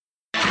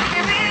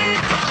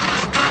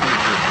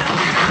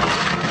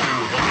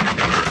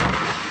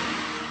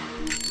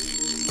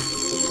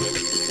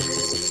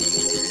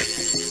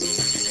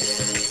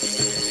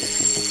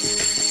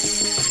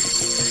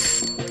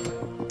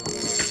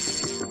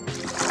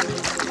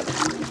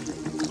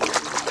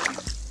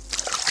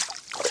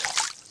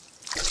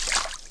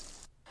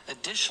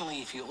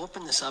Additionally, if you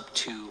open this up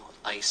to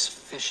ice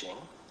fishing,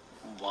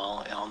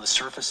 while on the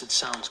surface it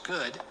sounds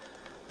good,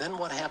 then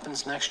what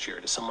happens next year?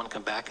 Does someone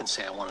come back and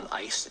say, I want an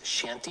ice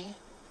shanty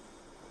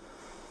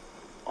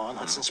on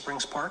Hudson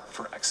Springs Park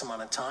for X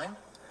amount of time?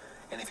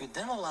 And if you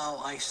then allow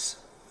ice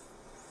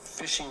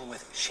fishing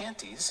with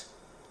shanties,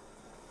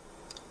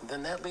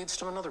 then that leads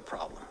to another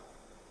problem.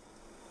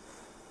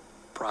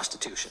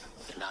 Prostitution.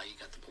 And now you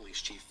got the police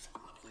chief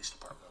and the police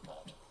department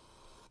involved.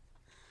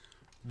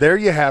 There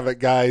you have it,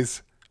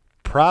 guys.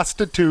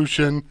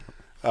 Prostitution.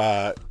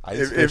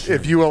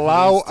 If you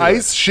allow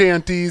ice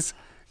shanties,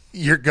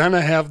 you're going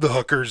to have the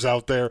hookers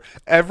out there.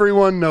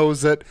 Everyone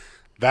knows it.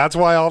 That's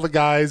why all the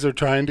guys are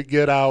trying to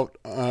get out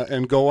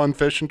and go on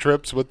fishing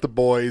trips with the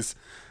boys.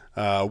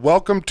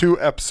 Welcome to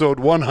episode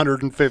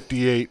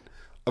 158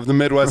 of the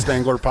Midwest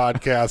Angler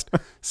Podcast.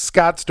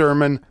 Scott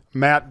Sturman,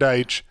 Matt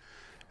Deitch,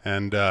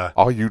 and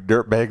all you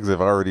dirtbags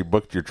have already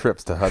booked your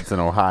trips to Hudson,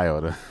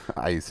 Ohio to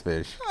ice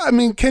fish. I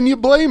mean, can you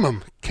blame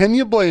them? Can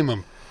you blame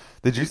them?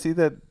 Did you see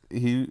that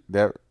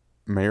that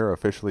mayor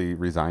officially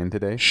resigned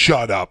today?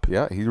 Shut up.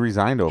 Yeah, he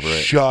resigned over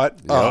it. Shut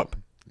up.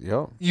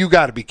 Yep. You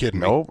got to be kidding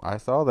me. Nope, I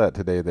saw that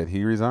today that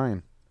he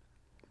resigned.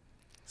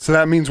 So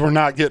that means we're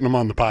not getting him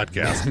on the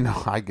podcast.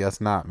 No, I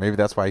guess not. Maybe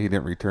that's why he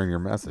didn't return your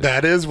message.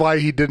 That is why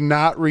he did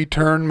not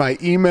return my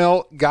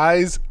email.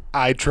 Guys,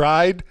 I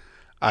tried.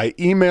 I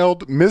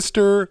emailed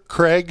Mr.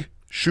 Craig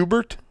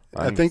Schubert.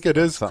 I think it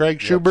is Craig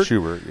Schubert.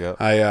 Schubert, yeah.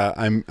 I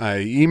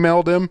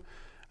emailed him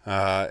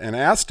and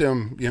asked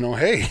him,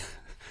 hey,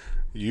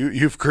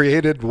 you've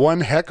created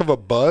one heck of a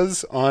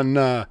buzz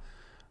on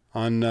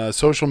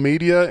social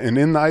media and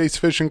in the ice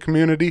fishing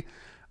community.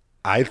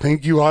 I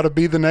think you ought to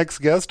be the next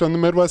guest on the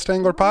Midwest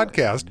Angler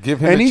Podcast. Give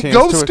him and a he chance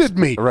ghosted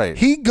me. Right.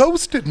 He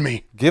ghosted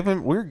me.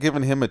 We're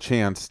giving him a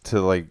chance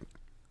to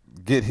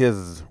get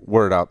his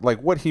word out,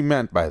 what he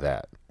meant by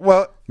that.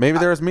 Well, maybe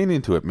there was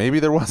meaning to it. Maybe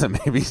there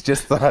wasn't. Maybe he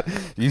just thought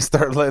you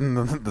start letting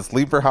the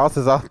sleeper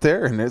houses out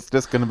there, and it's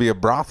just going to be a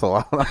brothel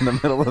out on the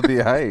middle of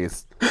the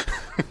ice.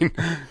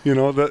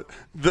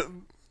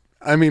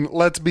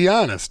 Let's be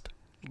honest.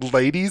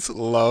 Ladies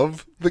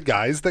love the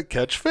guys that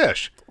catch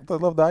fish. They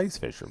love the ice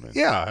fishermen.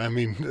 Yeah,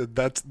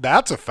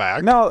 that's a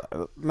fact. No,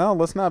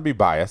 let's not be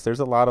biased. There's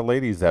a lot of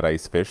ladies that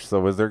ice fish,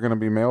 so is there going to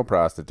be male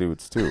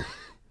prostitutes too?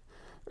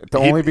 To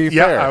only be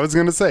fair. Yeah, I was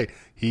going to say,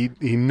 he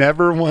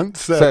never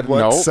once said what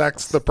no.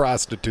 sex the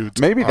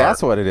prostitutes Maybe are.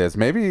 That's what it is.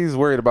 Maybe he's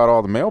worried about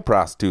all the male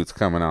prostitutes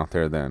coming out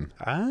there then.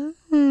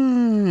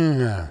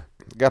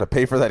 Got to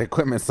pay for that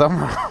equipment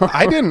somehow.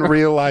 I didn't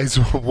realize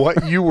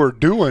what you were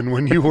doing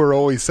when you were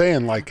always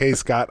saying, hey,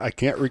 Scott, I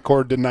can't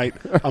record tonight.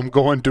 I'm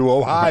going to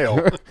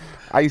Ohio.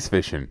 Ice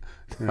fishing.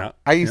 Yeah.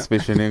 Ice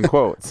fishing in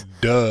quotes.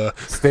 Duh.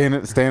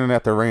 Standing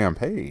at the ramp.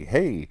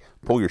 Hey,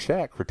 pull your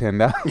shack for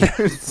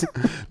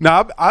 $10.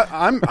 No,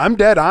 I'm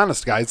dead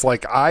honest, guys.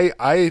 I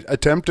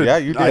attempted. Yeah,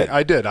 you did.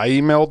 I did. I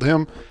emailed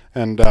him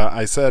and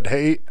I said,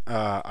 hey,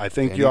 I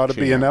think you ought to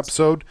be an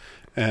episode.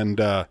 And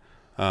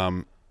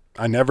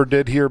I never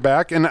did hear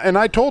back. And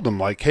I told him,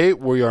 hey,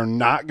 we are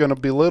not going to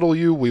belittle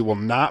you. We will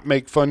not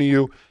make fun of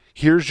you.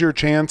 Here's your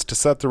chance to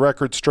set the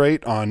record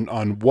straight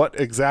on what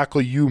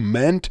exactly you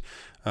meant.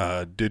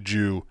 Did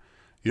you,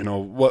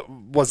 what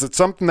was it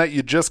something that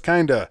you just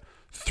kind of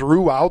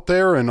threw out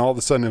there and all of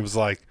a sudden it was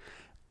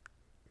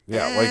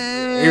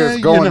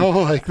here's going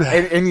like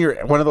that. And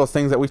you're one of those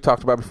things that we've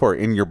talked about before.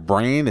 In your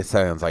brain, it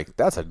sounds like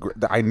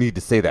I need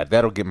to say that.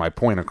 That'll get my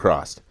point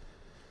across.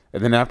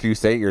 And then after you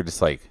say it, you're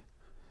just like,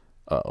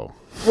 uh-oh.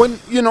 When,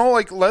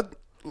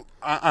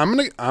 I'm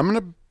going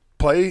to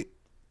play,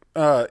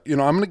 I'm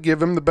going to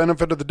give him the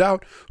benefit of the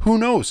doubt. Who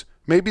knows?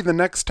 Maybe the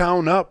next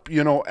town up,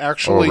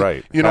 actually,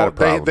 right.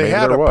 They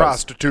had a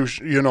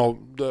prostitution, who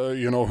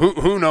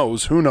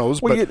knows?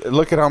 Well, But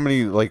look at how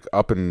many,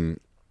 up in,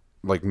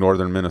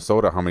 northern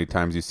Minnesota, how many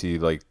times you see,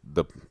 the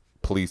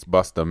police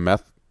bust a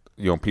meth,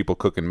 people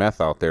cooking meth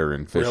out there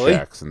in fish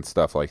shacks and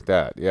stuff like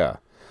that. Yeah.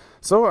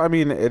 So,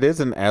 it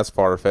isn't as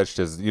far-fetched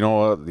as,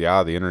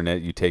 the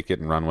internet, you take it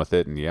and run with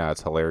it, and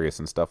it's hilarious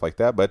and stuff like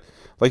that. But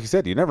like you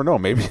said, you never know.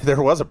 Maybe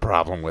there was a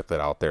problem with it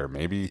out there.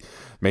 Maybe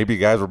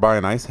guys were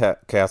buying ice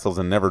castles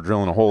and never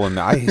drilling a hole in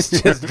the ice,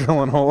 just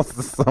drilling holes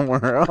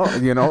somewhere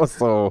else,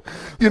 So,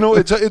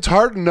 it's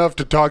hard enough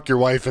to talk your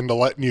wife into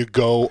letting you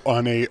go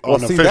on a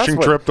fishing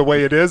trip the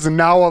way it is, and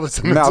now all of a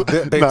sudden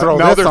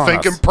they're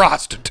thinking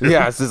prostitute.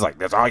 Yeah, it's just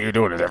that's all you're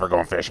doing is ever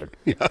going fishing.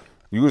 Yeah.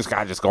 You just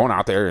got just going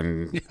out there,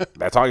 and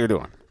that's all you're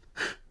doing.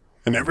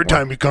 And every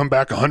time you come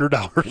back,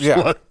 $100.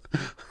 Yeah.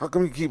 How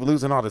come you keep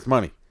losing all this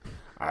money?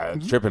 I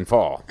trip and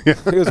fall.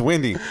 It was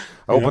windy.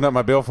 I opened up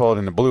my billfold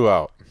and it blew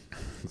out.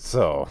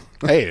 So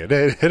hey,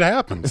 it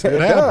happens. It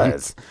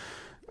happens.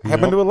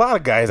 Happened to a lot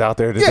of guys out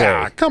there today.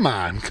 Yeah, come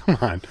on,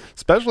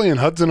 especially in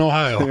Hudson,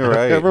 Ohio.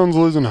 Right. Everyone's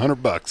losing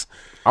 $100.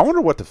 I wonder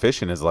what the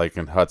fishing is like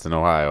in Hudson,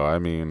 Ohio.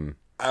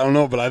 I don't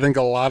know, but I think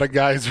a lot of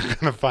guys are going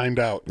to find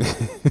out.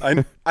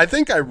 I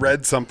think I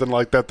read something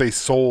like that. They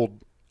sold,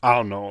 I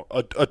don't know,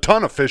 a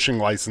ton of fishing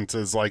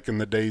licenses in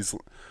the days.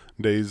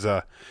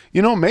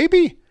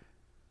 Maybe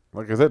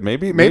Like I said,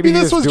 maybe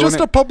this was just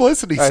a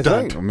publicity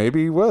stunt.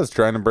 Maybe he was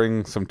trying to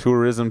bring some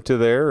tourism to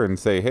there and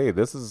say, hey,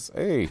 this is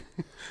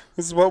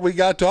what we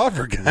got to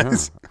offer,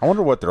 guys. Yeah. I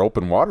wonder what their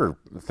open water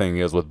thing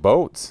is with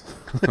boats.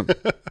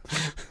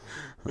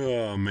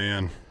 Oh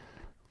man.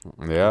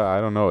 Yeah, I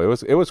don't know.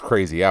 It was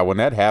crazy. Yeah, when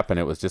that happened,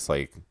 it was just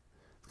like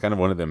kind of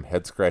one of them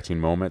head scratching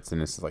moments,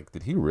 and it's like,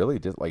 did he really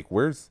just like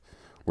where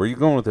are you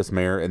going with this,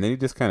 Mayor? And then he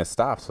just kind of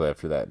stops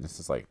after that, and it's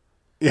just like.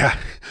 Yeah,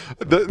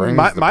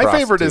 my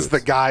favorite is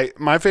the guy.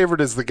 My favorite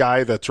is the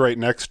guy that's right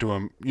next to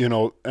him.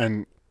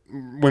 And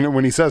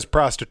when he says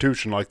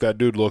prostitution, like that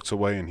dude looks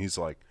away and he's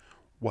like,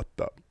 "What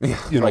the?"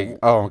 Like,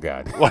 oh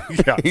god,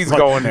 he's like,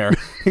 going there.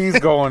 He's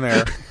going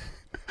there.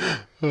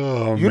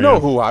 Oh, you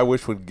know who I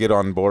wish would get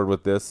on board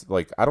with this?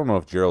 Like, I don't know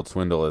if Gerald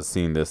Swindle has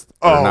seen this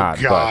or not.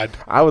 Oh God,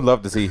 but I would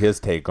love to see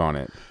his take on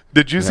it.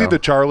 Did you see the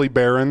Charlie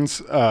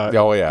Barons?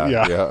 Oh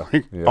yeah.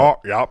 Oh,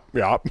 yep.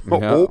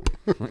 Oh,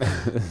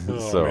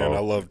 So, man, I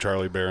love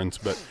Charlie Barons.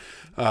 But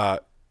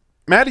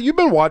Matt, have you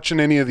been watching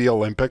any of the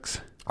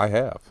Olympics? I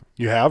have.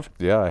 You have?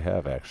 Yeah, I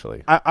have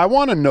actually. I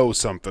want to know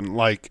something.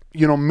 Like,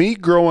 me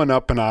growing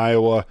up in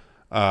Iowa,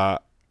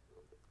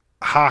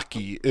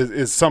 hockey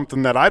is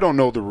something that I don't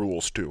know the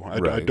rules to.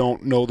 I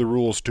don't know the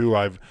rules to.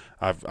 I've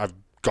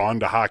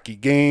gone to hockey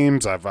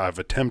games. I've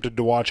attempted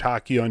to watch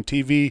hockey on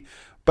TV.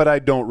 But I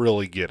don't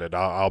really get it.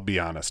 I'll be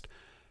honest.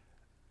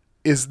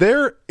 Is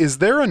there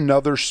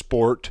another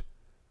sport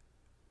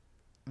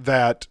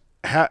that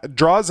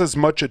draws as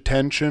much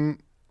attention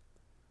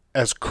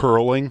as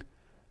curling,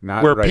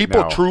 Not where right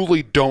people now.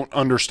 Truly don't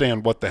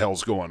understand what the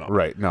hell's going on?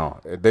 Right. No,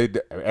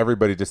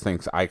 everybody just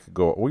thinks I could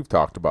go. We've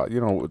talked about,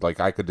 like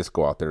I could just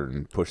go out there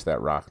and push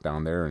that rock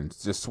down there and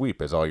just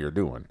sweep is all you're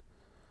doing.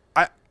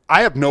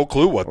 I have no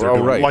clue what they're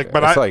doing. Right. Like,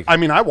 but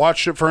I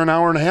watched it for an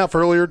hour and a half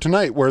earlier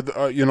tonight, where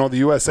the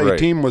USA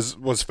team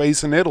was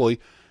facing Italy,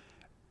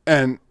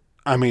 and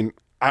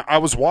I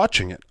was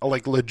watching it,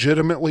 like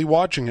legitimately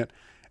watching it,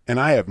 and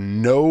I have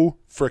no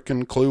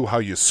freaking clue how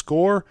you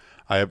score.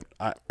 The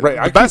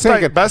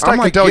best I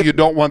can tell you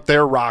don't want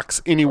their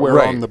rocks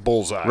anywhere on the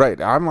bullseye. Right.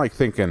 I'm like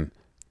thinking,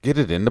 get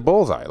it in the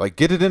bullseye, like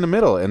get it in the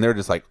middle, and they're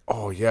just like,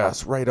 oh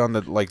yes, right on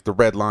the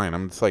red line.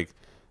 I'm just like,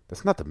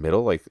 that's not the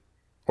middle, like.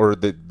 Or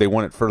they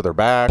want it further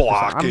back.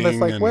 Blocking. I'm just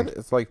like, what?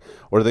 It's like,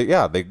 or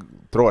they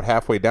throw it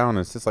halfway down, and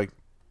it's just like,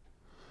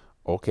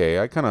 okay,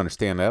 I kind of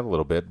understand that a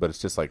little bit, but it's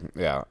just like,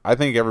 yeah, I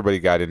think everybody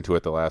got into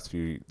it the last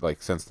few,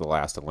 like since the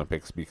last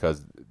Olympics,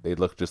 because they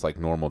look just like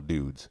normal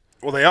dudes.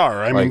 Well, they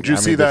are. Do you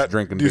see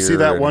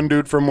that one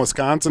dude from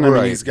Wisconsin?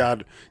 He's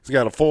got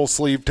a full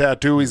sleeve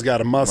tattoo. He's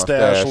got a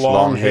mustache,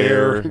 long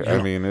hair.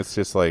 It's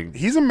just like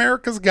he's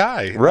America's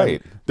guy,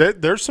 right?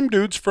 There's some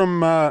dudes from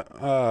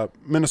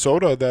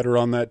Minnesota that are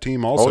on that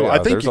team also. Oh, yeah, I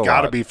think you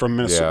got to be from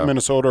Yeah.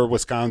 Minnesota or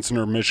Wisconsin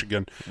or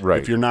Michigan. Right.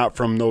 If you're not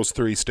from those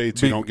three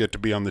states, you don't get to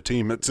be on the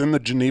team. It's in the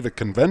Geneva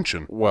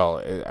Convention. Well,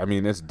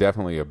 it's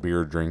definitely a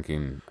beer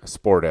drinking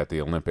sport at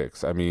the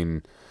Olympics.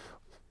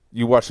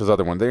 You watch those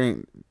other ones. There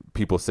ain't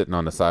people sitting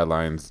on the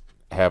sidelines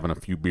having a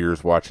few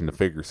beers watching the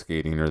figure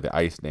skating or the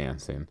ice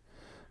dancing.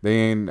 They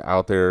ain't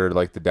out there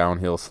like the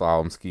downhill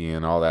slalom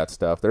skiing, all that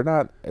stuff. They're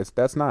not.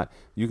 That's not.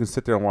 You can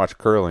sit there and watch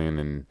curling,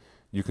 and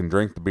you can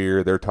drink the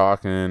beer. They're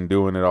talking,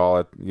 doing it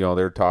all.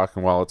 They're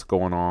talking while it's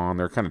going on.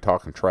 They're kind of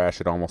talking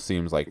trash. It almost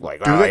seems like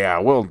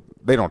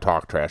they don't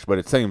talk trash, but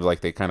it seems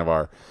like they kind of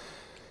are.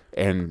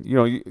 And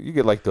you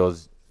get like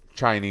those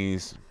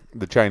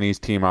the Chinese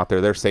team out there.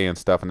 They're saying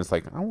stuff, and it's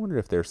like, I wonder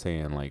if they're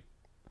saying like,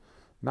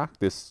 knock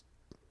this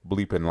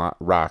bleeping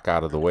rock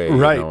out of the way,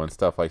 and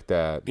stuff like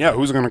that. Yeah,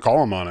 who's going to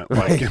call him on it?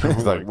 Like, it's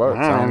like, what?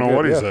 I don't know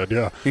what he said.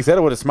 Yeah, he said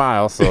it with a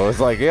smile, so it's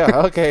like, yeah,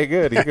 okay,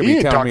 good. He could be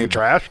ain't telling talking me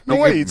trash. No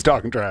way he's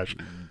talking trash.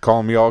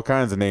 Calling me all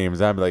kinds of names.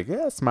 I'd be like,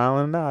 yeah,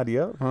 smiling and nod,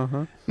 yeah.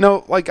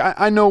 No, like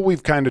I know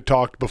we've kind of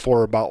talked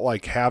before about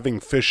like having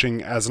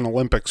fishing as an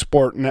Olympic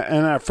sport, and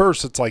at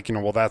first it's like,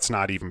 well, that's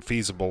not even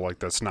feasible. Like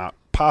that's not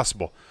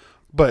possible,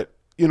 but.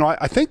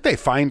 I think they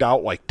find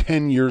out like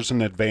 10 years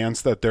in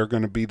advance that they're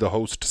going to be the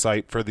host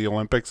site for the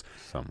Olympics.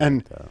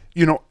 Something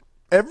like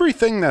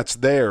everything that's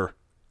there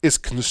is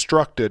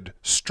constructed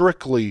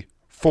strictly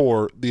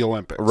for the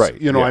Olympics. Right.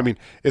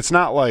 It's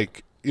not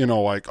like,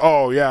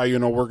 oh, yeah,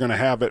 we're going to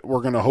have it.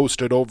 We're going to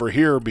host it over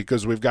here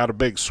because we've got a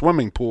big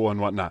swimming pool and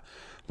whatnot.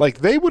 Like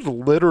they would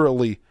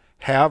literally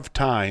have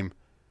time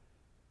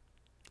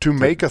to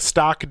make a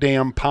stock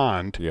dam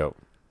pond,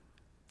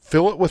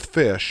 fill it with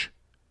fish,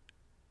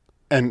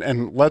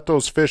 and let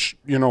those fish,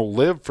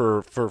 live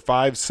for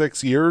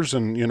 5-6 years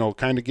and,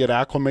 kind of get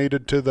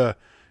acclimated to the,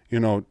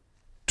 to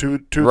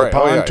the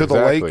pond, to the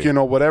lake,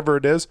 whatever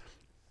it is.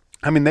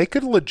 They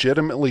could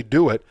legitimately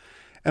do it.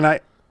 And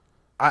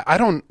I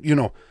don't,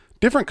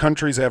 different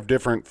countries have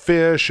different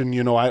fish and,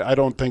 I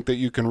don't think that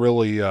you can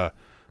really,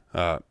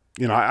 I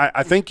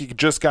think you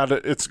just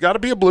it's got to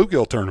be a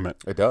bluegill tournament.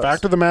 It does.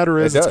 Fact of the matter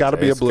is it's got to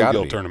be a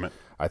bluegill tournament.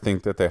 I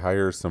think that they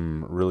hire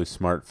some really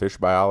smart fish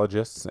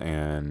biologists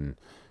and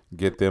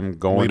get them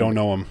going. We don't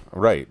know them.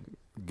 Right.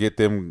 Get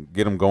them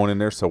going in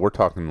there. So we're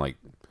talking like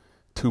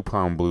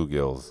 2-pound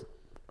bluegills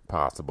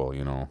possible,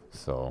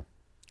 so.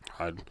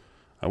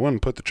 I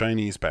wouldn't put the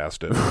Chinese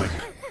past it.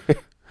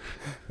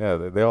 Yeah,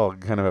 they all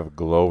kind of have a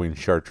glowing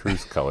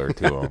chartreuse color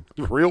to them.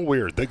 Real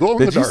weird. They glow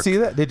in the dark. Did you see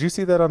that? Did you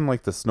see that on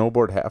like the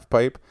snowboard half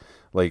pipe?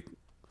 Like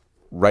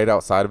right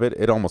outside of it,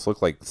 it almost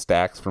looked like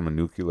stacks from a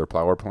nuclear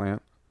power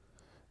plant.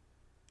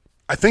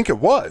 I think it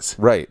was.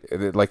 Right.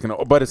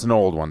 But it's an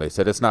old one. They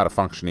said it's not a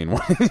functioning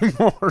one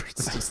anymore.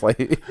 It's just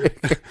like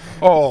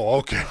Oh,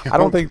 okay. I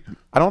don't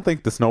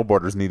think the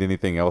snowboarders need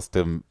anything else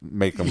to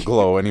make them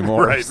glow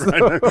anymore. Right.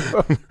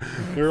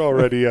 They're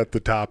already at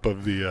the top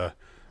of the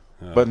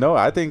But no,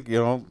 I think,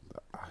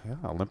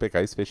 Olympic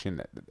ice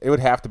fishing, it would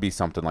have to be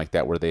something like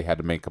that where they had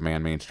to make a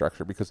man-made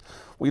structure because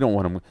we don't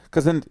want them.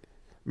 Because then,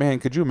 man,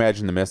 could you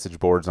imagine the message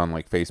boards on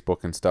like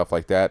Facebook and stuff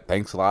like that?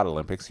 Thanks a lot,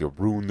 Olympics. You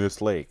ruined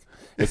this lake.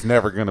 It's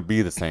never going to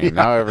be the same. Yeah.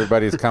 Now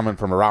everybody's coming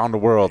from around the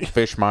world to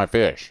fish my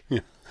fish. Yeah.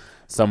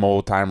 Some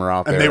old timer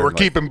out there. And they were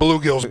keeping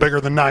bluegills bigger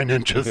than 9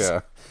 inches.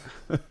 Yeah.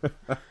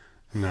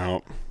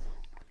 No.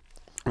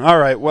 All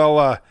right.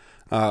 Well,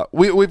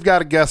 we've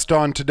got a guest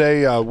on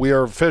today. We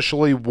are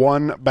officially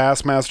one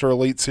Bassmaster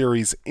Elite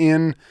Series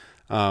in,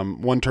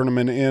 one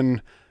tournament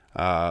in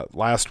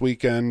last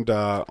weekend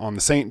on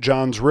the St.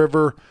 Johns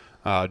River.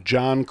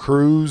 John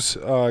Cruz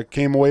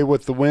came away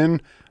with the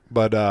win,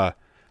 but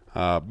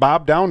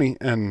Bob Downey,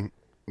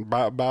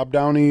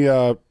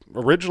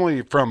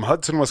 originally from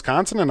Hudson,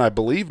 Wisconsin, and I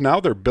believe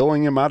now they're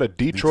billing him out of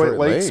Detroit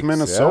Lakes,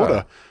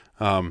 Minnesota. Yeah.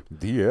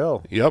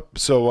 DL. Yep.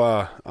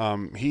 So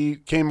he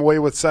came away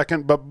with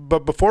second.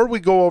 But before we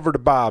go over to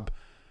Bob,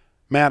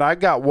 Matt, I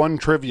got one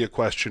trivia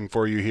question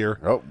for you here.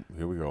 Oh,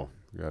 here we go.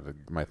 Got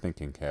my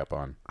thinking cap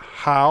on.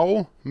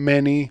 How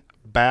many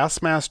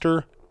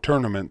Bassmaster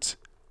tournaments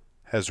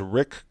has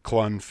Rick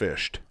Clunn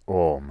fished?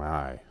 Oh,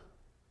 my.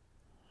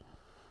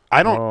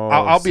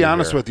 I'll be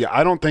honest with you.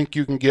 I don't think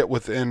you can get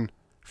within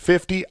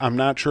 50. I'm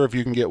not sure if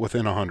you can get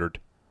within 100.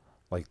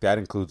 Like that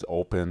includes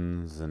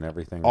opens and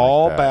everything.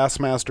 All like that?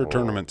 Bassmaster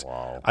tournaments.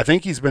 Wow. I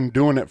think he's been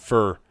doing it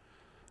for,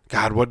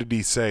 God, what did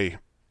he say?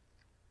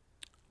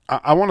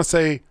 I want to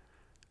say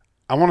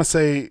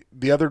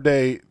the other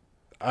day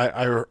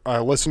I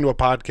listened to a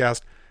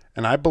podcast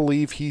and I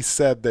believe he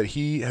said that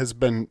he has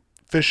been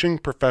fishing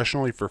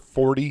professionally for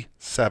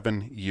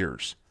 47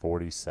 years.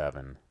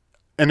 47.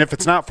 And if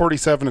it's not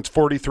 47, it's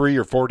 43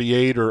 or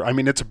 48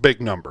 it's a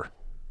big number.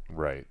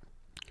 Right.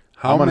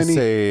 How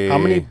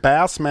many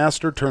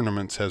Bassmaster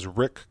tournaments has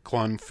Rick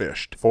Clunn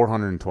fished?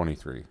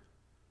 423.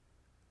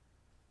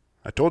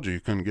 I told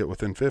you couldn't get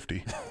within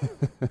 50.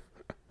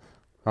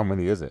 How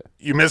many is it?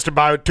 You missed it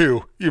by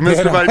 2. You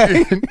missed it by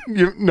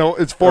no,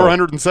 it's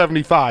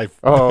 475.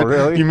 Oh,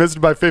 really? You missed it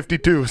by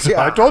 52. So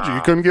yeah. I told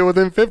you couldn't get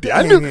within 50.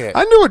 I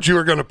knew what you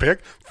were going to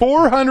pick.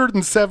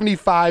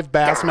 475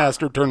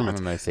 Bassmaster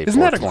tournaments. Isn't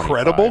that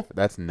incredible?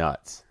 That's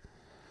nuts.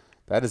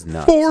 That is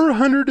nuts.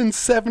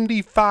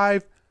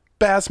 475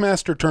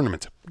 Bassmaster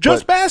tournaments.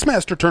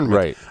 Bassmaster tournaments.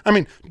 Right. I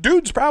mean,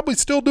 dude's probably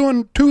still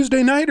doing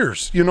Tuesday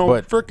nighters,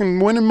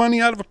 freaking winning money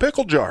out of a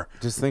pickle jar.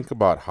 Just think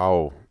about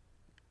how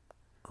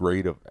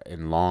great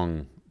and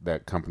long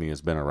that company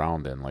has been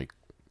around in, like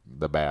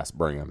the Bass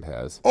brand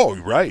has. Oh,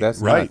 right. That's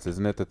right. nuts,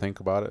 isn't it, to think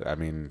about it? I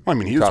mean,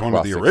 he was one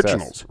of the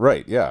originals.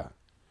 Right, yeah.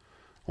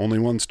 Only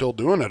one still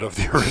doing it of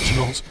the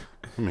originals.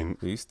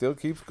 He still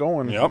keeps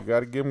going. Yep. You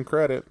got to give him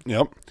credit.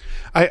 Yep.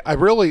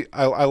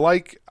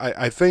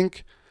 I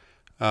think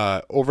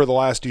over the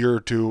last year or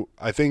two,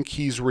 I think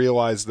he's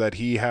realized that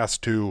he has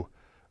to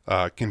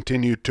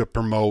continue to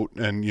promote.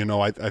 And,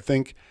 I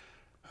think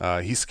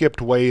he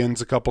skipped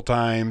weigh-ins a couple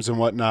times and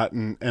whatnot.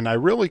 And I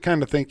really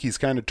kind of think he's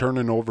kind of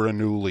turning over a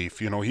new leaf.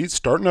 He's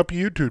starting up a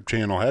YouTube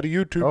channel, had a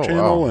YouTube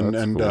channel, wow,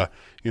 and cool.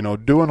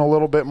 Doing a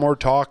little bit more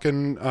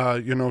talking,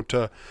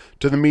 to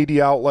the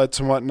media outlets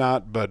and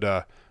whatnot.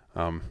 But,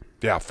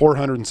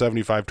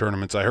 475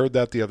 tournaments. I heard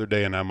that the other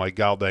day, and I'm like,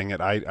 God dang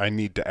it, I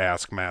need to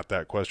ask Matt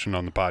that question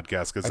on the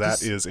podcast because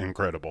that is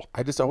incredible.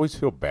 I just always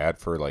feel bad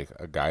for like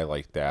a guy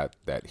like that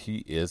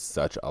he is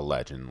such a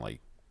legend, like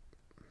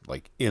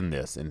in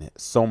this and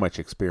so much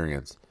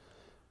experience,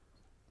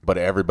 but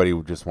everybody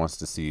just wants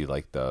to see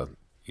like the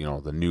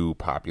new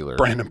popular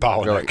Brandon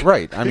Pollock.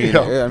 Right. I mean,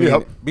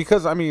 Yep.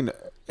 Because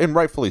and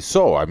rightfully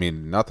so. I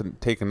mean,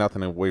 taking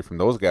nothing away from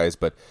those guys,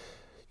 but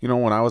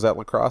when I was at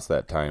lacrosse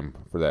that time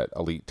for that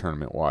elite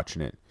tournament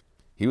watching it,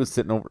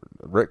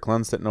 Rick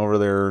Clunn sitting over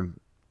there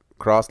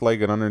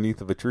cross-legged underneath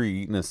of a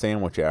tree eating a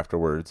sandwich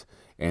afterwards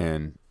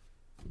and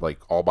like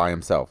all by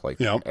himself. Like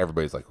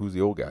everybody's like, who's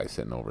the old guy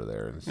sitting over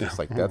there? And it's just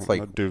like, that's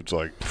like that dude's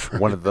like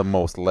one of the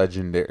most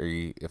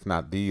legendary, if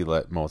not the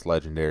most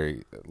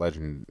legendary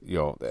legend,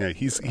 Yeah,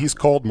 he's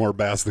called more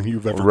bass than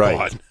you've ever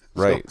caught.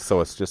 Right. So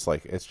it's just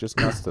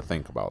nuts to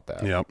think about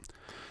that. Yep.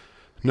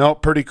 No,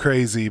 pretty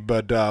crazy.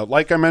 But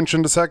like I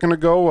mentioned a second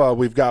ago,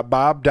 we've got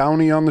Bob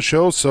Downey on the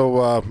show.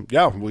 So,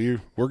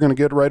 we're going to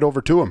get right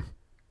over to him.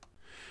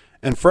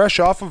 And fresh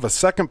off of a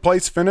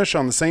second-place finish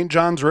on the St.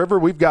 Johns River,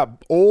 we've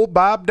got old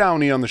Bob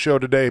Downey on the show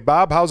today.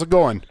 Bob, how's it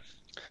going?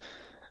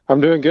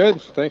 I'm doing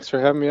good. Thanks for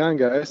having me on,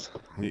 guys.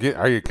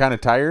 Are you kind of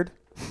tired?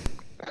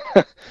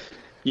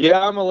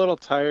 Yeah, I'm a little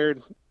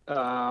tired.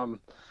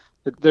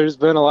 There's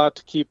been a lot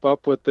to keep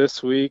up with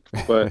this week,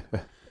 but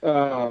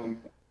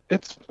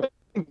it's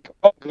been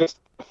all good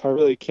stuff. I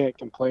really can't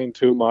complain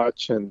too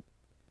much, and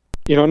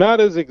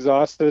not as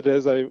exhausted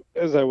as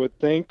I would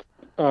think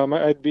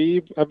I'd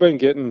be. I've been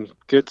getting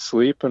good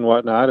sleep and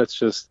whatnot. It's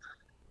just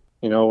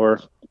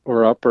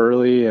we're up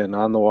early and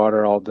on the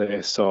water all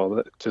day, so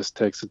that just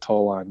takes a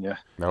toll on you.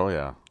 Oh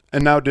yeah.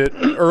 And now,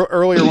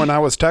 earlier when I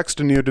was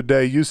texting you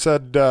today, you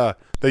said that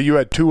you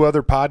had 2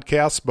 other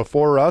podcasts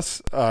before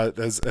us.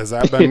 Has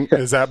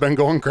that been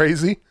going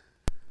crazy?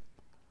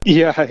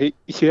 Yeah, I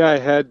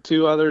had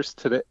 2 others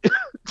today.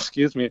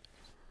 Excuse me.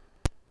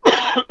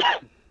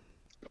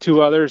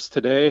 2 others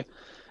today.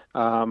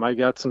 I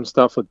got some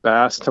stuff with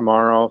Bass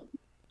tomorrow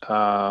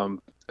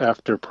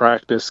after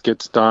practice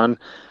gets done.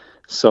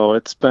 So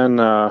it's been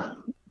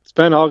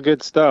all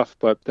good stuff,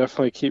 but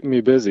definitely keeping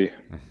me busy.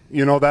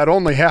 That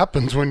only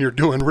happens when you're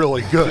doing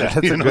really good.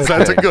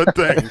 That's a good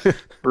thing.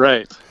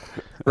 Right.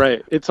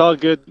 It's all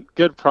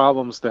good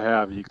problems to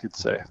have, you could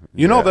say.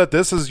 You know that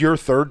this is your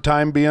 3rd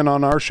time being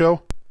on our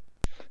show?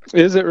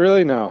 Is it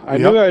really now? I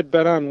knew I'd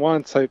been on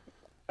once. I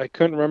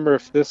couldn't remember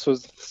if this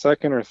was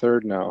 2nd or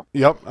 3rd now.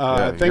 Yep.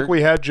 I think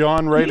we had you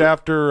on right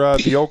after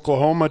the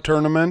Oklahoma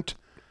tournament.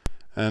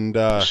 And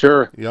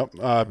sure.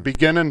 Yep.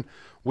 Beginning,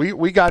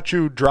 we got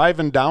you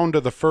driving down to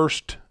the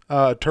first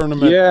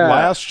tournament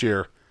last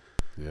year.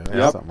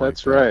 Yeah, yep,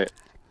 that's right.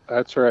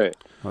 That's right.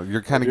 Well,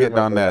 you're kind of getting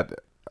on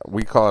that.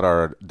 We call it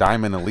our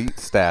Diamond Elite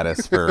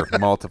status for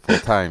multiple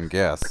time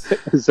guests.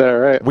 Is that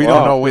right? We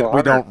don't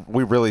know.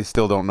 We really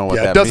still don't know what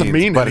that means. It doesn't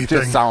mean but anything.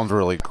 It just sounds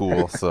really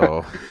cool.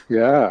 So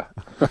yeah,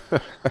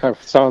 that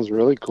sounds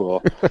really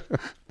cool.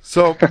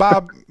 So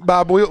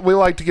Bob, we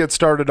like to get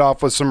started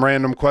off with some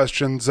random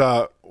questions.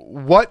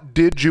 What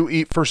did you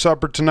eat for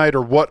supper tonight,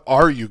 or what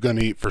are you going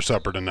to eat for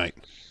supper tonight?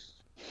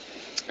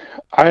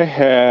 I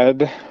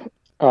had.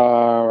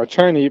 We're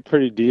trying to eat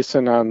pretty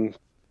decent on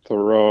the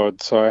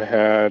road, so I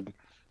had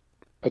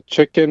a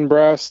chicken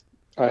breast,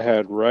 I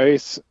had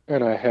rice,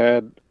 and I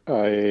had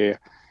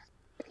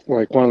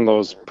one of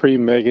those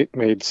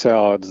pre-made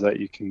salads that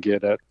you can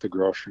get at the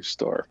grocery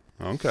store.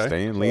 Okay,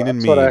 staying lean and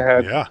mean. What I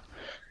had.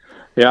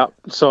 Yeah.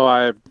 So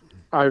I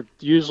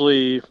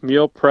usually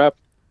meal prep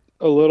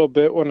a little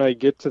bit when I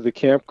get to the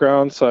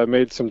campground. So I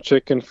made some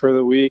chicken for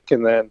the week,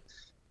 and then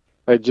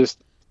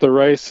the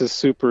rice is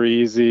super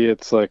easy.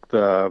 It's like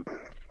the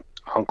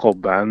Uncle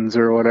Ben's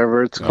or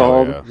whatever it's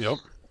called. Yeah. Yep.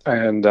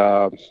 And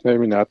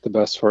maybe not the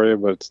best for you,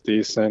 but it's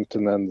decent.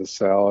 And then the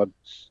salad,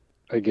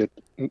 I get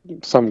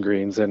some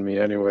greens in me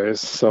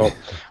anyways. So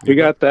we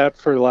got that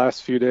for the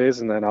last few days,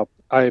 and then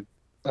I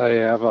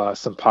have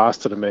some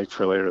pasta to make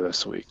for later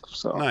this week.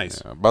 So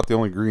nice. Yeah, about the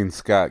only green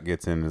Scott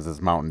gets in is his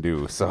Mountain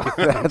Dew. So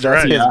that's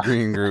right. his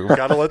green group.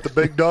 Got to let the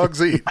big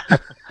dogs eat.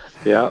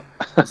 Yeah.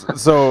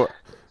 So,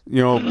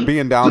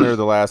 being down there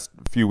the last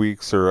few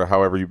weeks or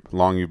however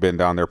long you've been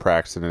down there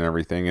practicing and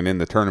everything and in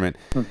the tournament,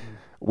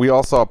 we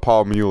all saw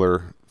Paul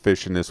Mueller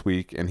fishing this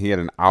week, and he had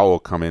an owl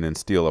come in and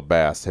steal a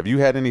bass. Have you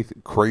had any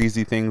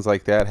crazy things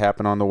like that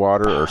happen on the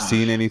water, or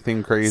seen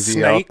anything crazy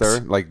snakes? out there?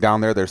 Like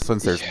down there,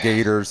 there's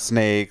gators,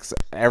 snakes,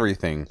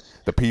 everything.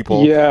 The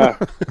people. Yeah.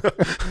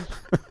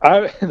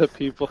 The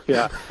people,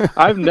 yeah.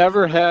 I've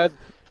never had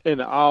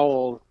an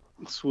owl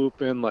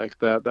swoop in like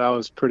that. That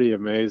was pretty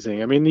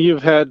amazing. I mean,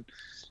 I've had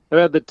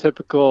the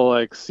typical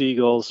like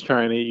seagulls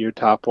trying to eat your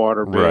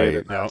topwater bait, right,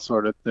 and that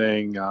sort of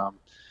thing.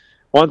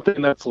 One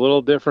thing that's a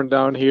little different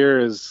down here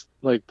is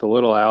like the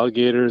little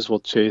alligators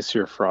will chase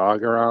your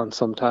frog around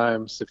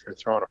sometimes if you're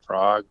throwing a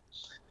frog.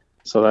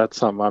 So that's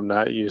something I'm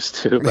not used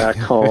to back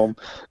home.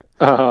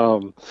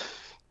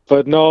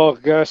 But no,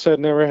 gosh, I've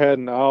never had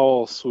an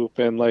owl swoop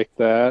in like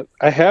that.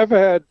 I have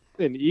had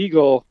an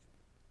eagle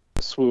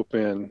swoop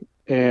in,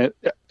 and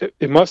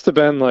it must have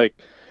been like,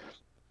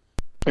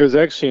 it was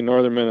actually in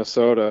northern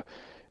Minnesota.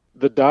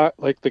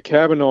 The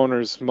cabin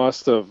owners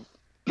must have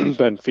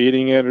been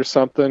feeding it or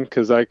something,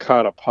 because I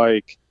caught a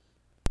pike,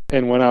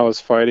 and when I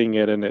was fighting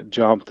it and it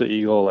jumped, the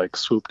eagle like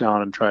swooped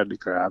down and tried to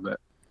grab it.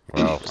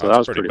 Wow, so that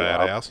was pretty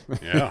badass. wild.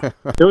 Yeah.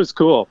 It was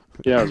cool.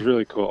 Yeah, it was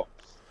really cool.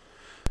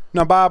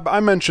 Now, Bob, I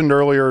mentioned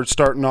earlier,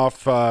 starting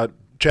off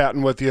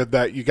chatting with you,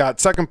 that you got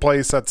second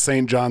place at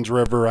St. John's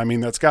River. I mean,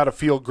 that's got to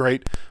feel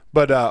great.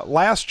 But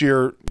last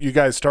year, you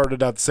guys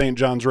started at St.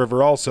 John's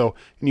River also,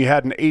 and you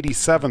had an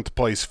 87th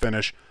place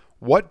finish.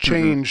 What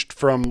changed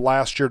from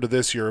last year to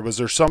this year? Was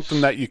there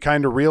something that you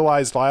kind of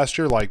realized last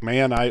year, like,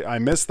 man, I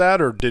missed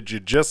that, or did you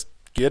just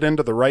get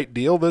into the right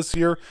deal this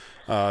year?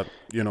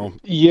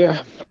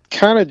 Yeah,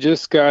 kind of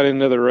just got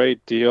into the right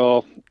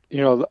deal.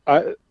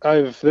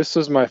 This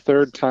was my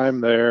 3rd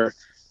time there.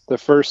 The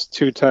first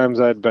 2 times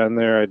I'd been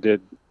there, I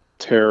did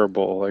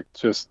terrible, like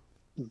just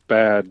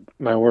bad,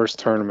 my worst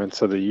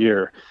tournaments of the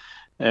year.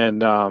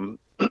 And so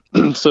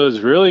it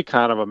was really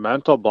kind of a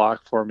mental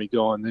block for me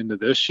going into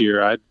this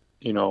year. I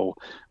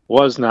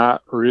was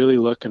not really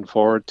looking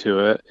forward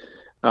to it.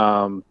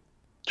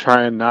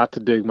 Trying not to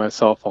dig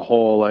myself a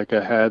hole like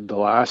I had the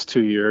last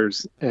 2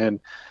 years. And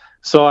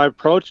so I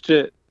approached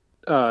it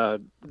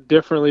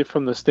differently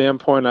from the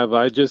standpoint of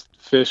I just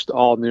fished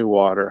all new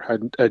water.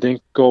 I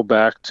didn't go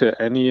back to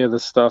any of the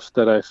stuff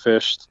that I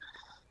fished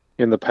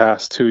in the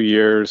past 2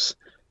 years,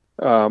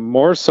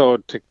 more so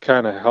to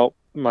kind of help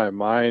my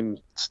mind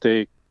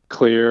stay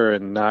clear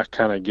and not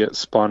kind of get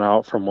spun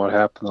out from what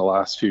happened the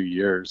last few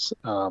years.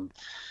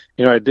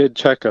 I did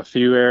check a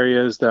few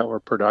areas that were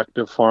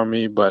productive for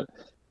me, but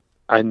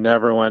I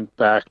never went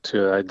back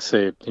to, I'd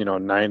say,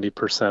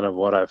 90% of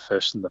what I've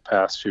fished in the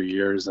past few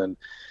years. And,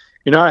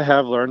 I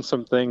have learned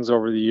some things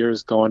over the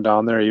years going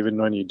down there. Even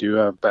when you do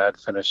have bad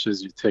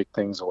finishes, you take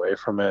things away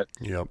from it.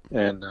 Yep.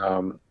 And,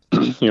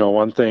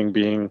 one thing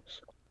being,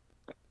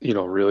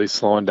 really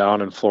slowing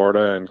down in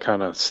Florida and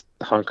kind of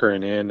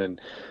hunkering in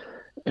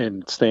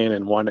and staying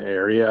in one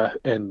area.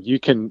 And you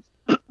can,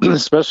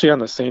 especially on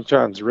the St.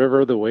 Johns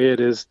River, the way it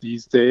is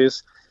these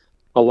days,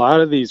 a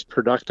lot of these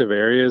productive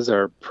areas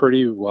are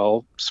pretty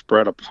well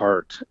spread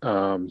apart.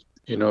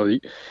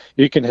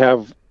 You can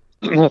have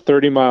a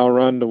 30-mile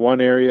run to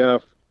one area,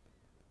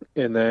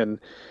 and then,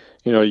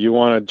 you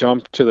want to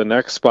jump to the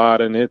next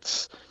spot, and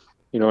it's,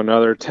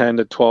 another 10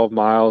 to 12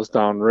 miles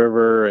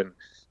downriver, and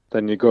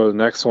then you go to the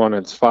next one,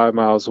 it's 5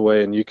 miles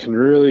away, and you can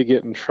really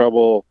get in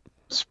trouble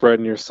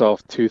spreading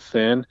yourself too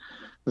thin.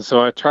 And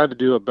so I tried to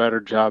do a better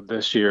job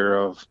this year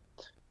of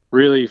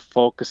really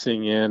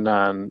focusing in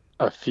on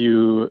a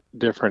few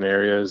different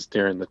areas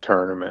during the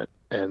tournament.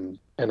 And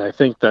I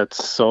think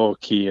that's so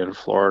key in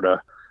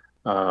Florida,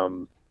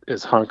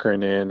 is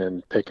hunkering in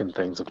and picking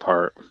things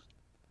apart.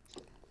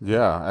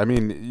 Yeah, I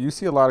mean, you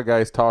see a lot of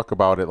guys talk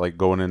about it, like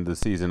going into the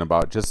season,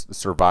 about just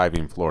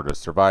surviving Florida,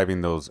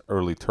 surviving those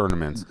early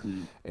tournaments,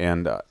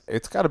 and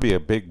it's got to be a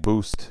big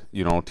boost,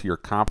 to your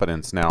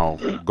confidence now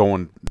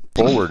going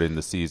forward in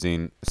the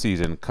season,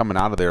 coming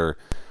out of there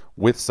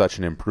with such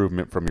an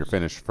improvement from your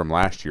finish from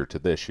last year to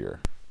this year.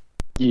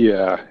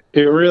 Yeah,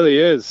 it really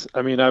is.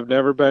 I mean, I've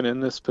never been in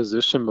this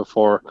position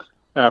before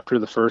after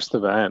the first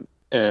event,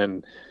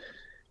 and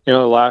the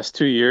last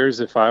 2 years,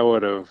 if I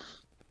would have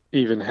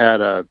even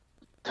had a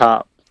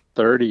top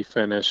 30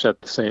 finish at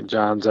the St.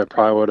 John's, I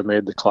probably would have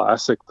made the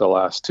Classic the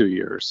last 2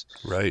 years.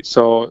 Right.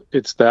 So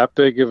it's that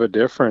big of a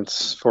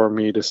difference for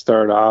me to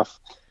start off,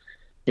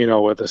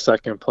 with a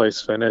second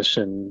place finish.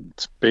 And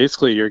it's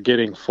basically you're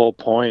getting full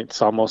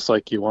points, almost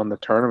like you won the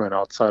tournament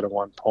outside of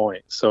 1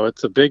 point. So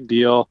it's a big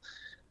deal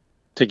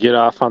to get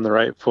off on the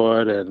right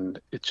foot, and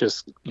it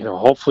just,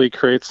 hopefully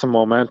creates some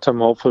momentum.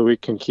 Hopefully we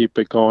can keep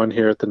it going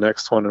here at the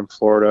next one in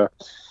Florida.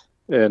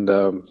 And,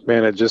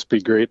 man, it'd just be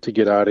great to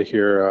get out of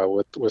here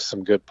with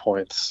some good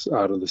points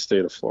out of the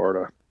state of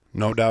Florida.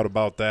 No doubt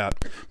about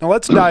that. Now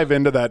let's dive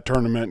into that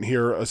tournament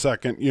here a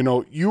second.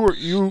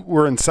 You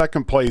were in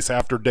second place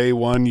after day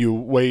one. You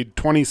weighed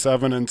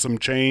 27 and some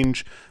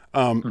change.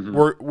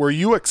 Were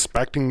you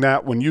expecting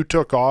that when you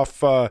took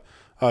off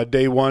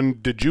day one?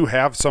 Did you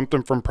have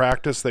something from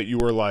practice that you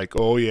were like,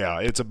 oh yeah,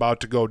 it's about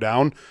to go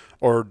down?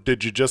 Or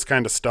did you just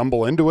kind of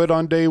stumble into it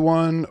on day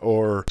one?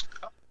 Or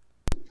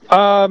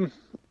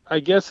I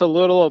guess a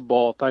little of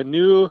both. I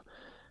knew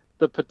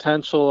the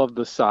potential of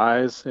the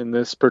size in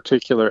this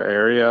particular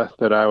area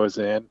that I was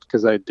in,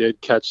 because I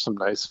did catch some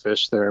nice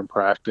fish there in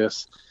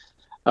practice.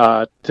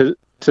 To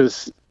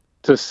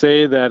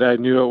say that I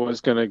knew it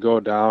was going to go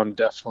down,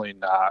 definitely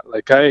not.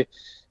 Like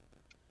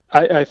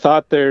I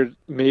thought there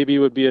maybe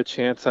would be a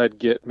chance I'd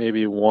get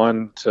maybe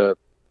 1 to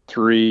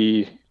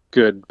 3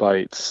 good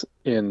bites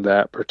in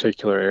that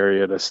particular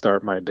area to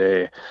start my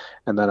day,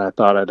 and then I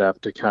thought I'd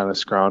have to kind of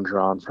scrounge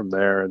around from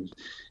there.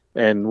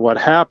 And what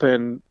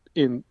happened,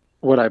 in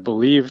what I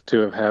believe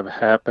to have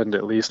happened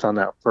at least on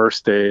that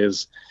first day,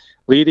 is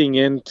leading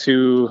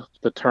into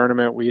the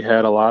tournament we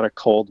had a lot of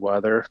cold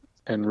weather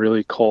and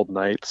really cold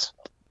nights,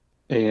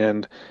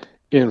 and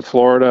in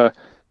Florida,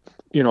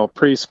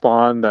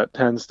 pre-spawn, that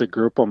tends to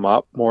group them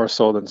up more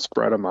so than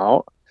spread them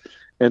out.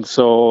 And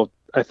so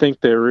I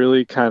think they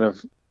really kind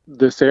of,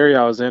 this area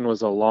I was in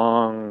was a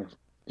long,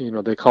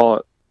 they call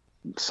it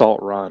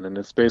salt run, and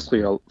it's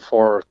basically a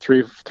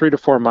 3 to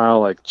 4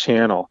 mile like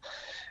channel,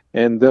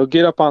 and they'll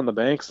get up on the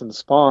banks and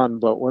spawn,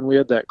 but when we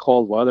had that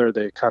cold weather,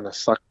 they kind of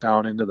sucked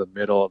down into the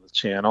middle of the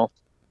channel,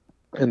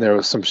 and there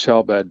was some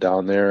shell bed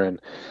down there,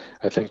 and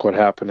I think what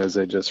happened is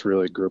they just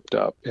really grouped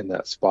up in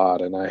that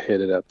spot, and I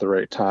hit it at the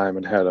right time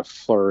and had a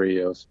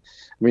flurry of,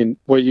 I mean,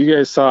 what you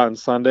guys saw on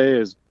Sunday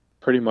is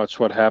pretty much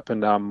what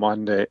happened on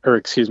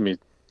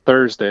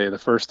Thursday, the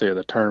first day of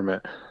the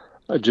tournament,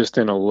 just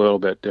in a little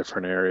bit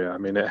different area. I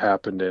mean, it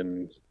happened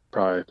in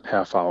probably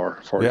half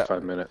hour,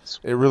 45 minutes.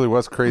 It really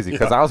was crazy,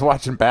 because I was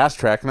watching Bass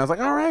Track, and I was like,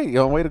 all right,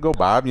 way to go,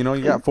 Bob. You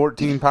got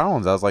 14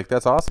 pounds. I was like,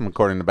 that's awesome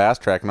according to Bass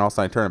Track. And all of a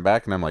sudden I turn it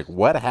back, and I'm like,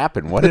 what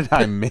happened? What did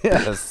I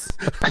miss?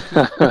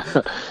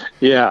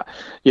 Yeah,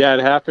 it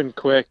happened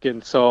quick.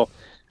 And so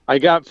I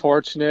got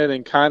fortunate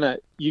and kind of,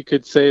 you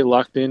could say,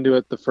 lucked into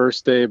it the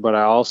first day, but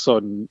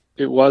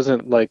it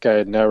wasn't like I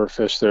had never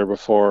fished there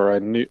before. I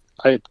knew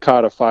I had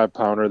caught a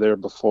 5-pounder there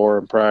before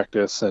in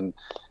practice, and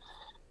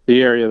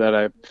the area that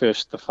I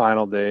fished the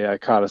final day, I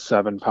caught a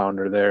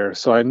 7-pounder there.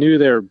 So I knew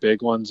there were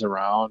big ones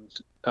around.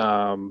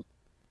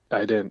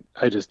 I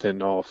just didn't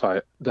know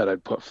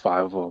I'd put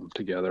 5 of them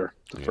together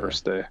the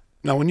first day.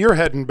 Now, when you're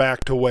heading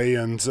back to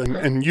weigh-ins,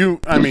 and you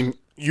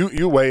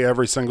weigh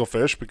every single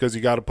fish because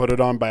you got to put it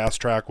on Bass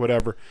Track,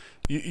 whatever.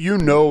 You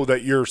know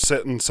that you're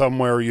sitting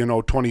somewhere,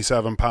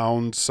 27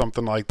 pounds,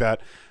 something like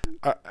that.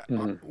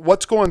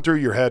 What's going through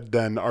your head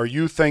then? Are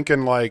you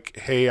thinking like,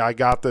 hey, I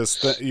got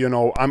this,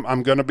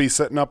 I'm going to be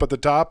sitting up at the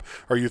top?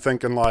 Are you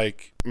thinking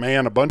like,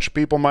 man, a bunch of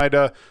people might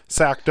have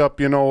sacked up,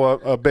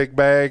 a big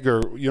bag,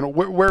 or,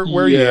 where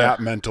are you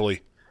at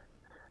mentally?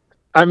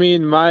 I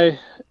mean, my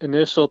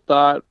initial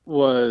thought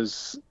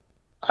was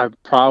I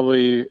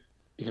probably,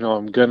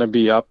 I'm going to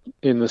be up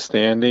in the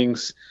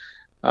standings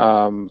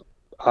on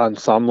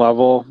some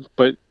level,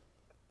 but,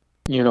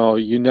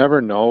 you never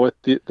know with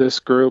this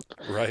group.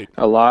 Right.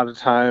 A lot of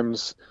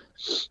times,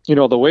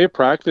 the way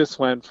practice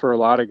went for a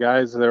lot of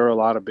guys, there were a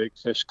lot of big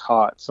fish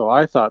caught. So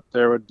I thought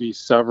there would be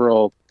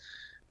several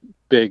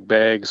big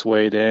bags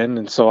weighed in.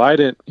 And so I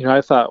didn't,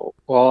 I thought,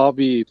 well, I'll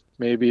be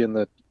maybe in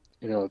the,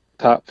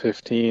 top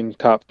 15,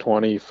 top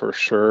 20 for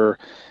sure.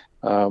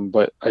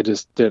 But I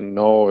just didn't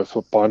know if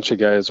a bunch of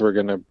guys were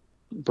going to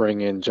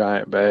bring in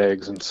giant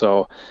bags. And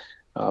so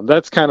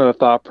that's kind of the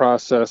thought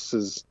process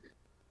is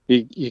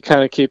you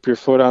kind of keep your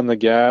foot on the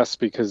gas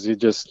because you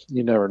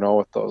never know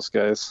with those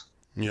guys.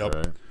 Yep.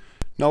 Right.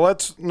 Now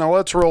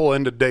let's roll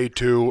into day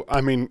 2. I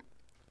mean,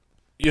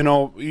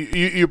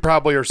 you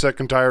probably are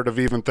sick and tired of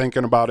even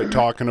thinking about it,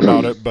 talking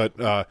about it,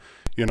 but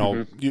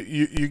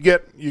you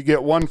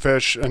get one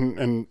fish,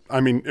 and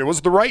I mean it was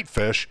the right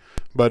fish,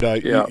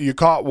 but you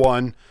caught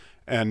one,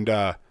 and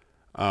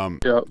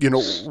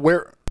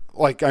where,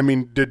 like, I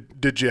mean,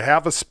 did you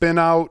have a spin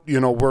out?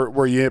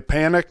 Were you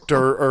panicked,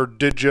 or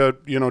did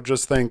you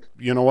just think,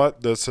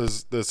 what, this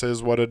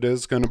is what it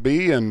is going to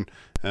be, and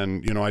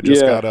I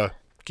just gotta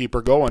keep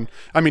her going.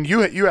 I mean,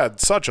 you had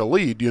such a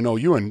lead.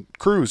 You and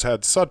Cruz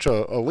had such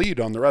a lead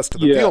on the rest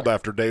of the field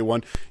after day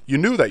 1. You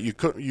knew that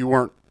you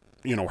weren't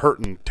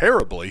hurting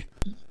terribly.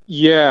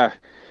 Yeah,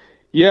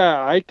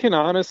 I can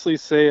honestly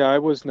say I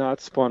was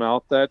not spun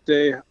out that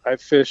day. I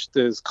fished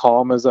as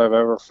calm as I've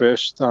ever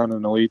fished on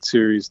an Elite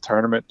Series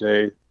tournament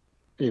day,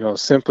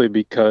 simply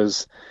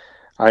because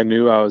I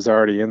knew I was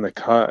already in the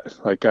cut.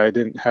 Like, I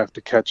didn't have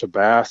to catch a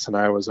bass, and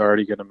I was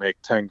already going to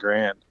make 10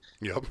 grand.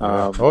 Yep.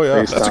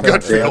 That's a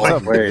good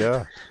feeling.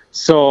 Yeah.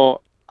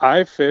 So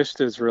I fished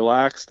as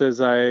relaxed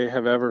as I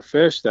have ever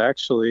fished,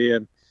 actually,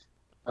 and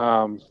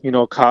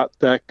caught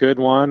that good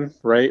one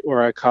right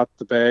where I caught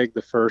the bag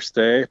the first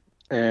day.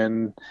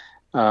 And,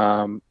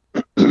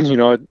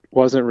 it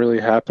wasn't really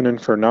happening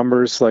for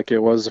numbers like it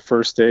was the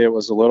first day. It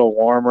was a little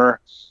warmer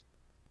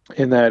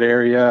in that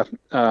area.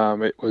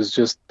 It was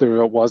just,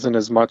 there wasn't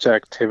as much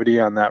activity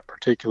on that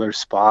particular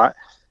spot.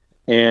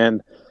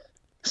 And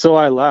so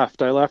I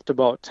left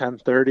about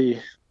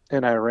 10:30,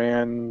 and I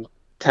ran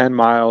 10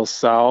 miles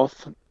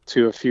south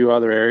to a few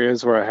other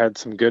areas where I had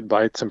some good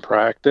bites in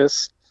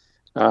practice.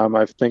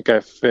 I think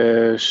I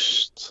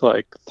fished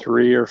like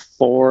 3 or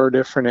 4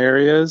 different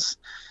areas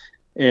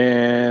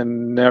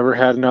and never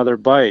had another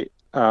bite.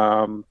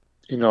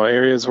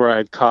 Areas where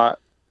I'd caught,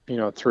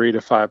 3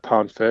 to 5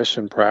 pound fish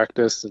in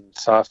practice and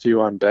saw a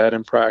few on bed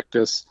in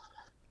practice.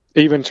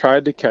 Even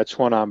tried to catch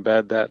one on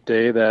bed that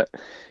day that,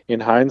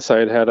 in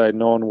hindsight, had I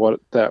known what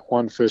that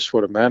one fish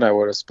would have meant, I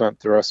would have spent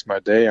the rest of my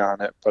day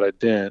on it, but I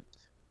didn't.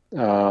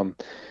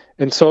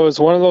 And so it was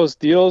one of those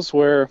deals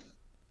where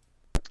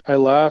I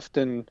left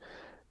and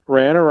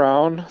ran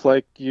around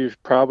like you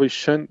probably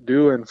shouldn't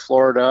do in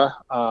Florida.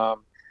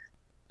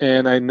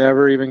 And I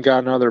never even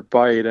got another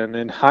bite. And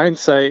in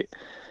hindsight,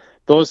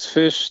 those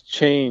fish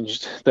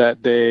changed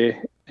that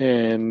day.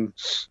 And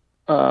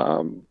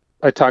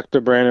I talked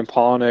to Brandon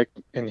Polnick,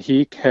 and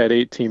he had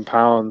 18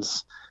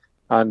 pounds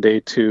on day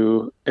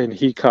 2, and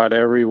he caught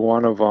every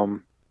one of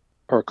them,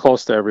 or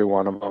close to every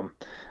one of them,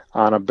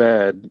 on a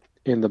bed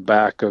in the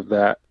back of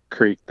that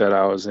creek that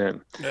I was in.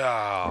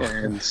 Oh.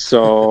 And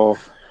so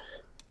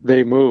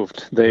they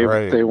moved.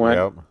 They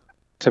went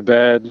to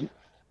bed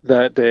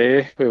that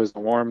day. It was a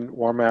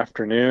warm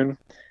afternoon,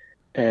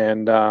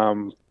 and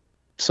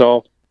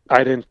so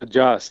I didn't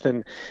adjust.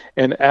 And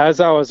as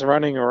I was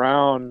running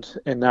around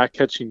and not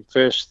catching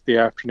fish the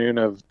afternoon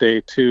of day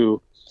 2,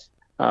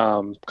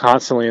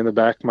 constantly in the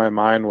back of my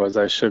mind was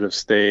I should have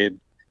stayed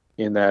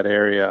in that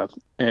area.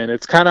 And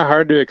it's kind of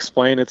hard to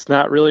explain. It's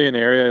not really an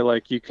area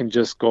like you can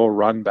just go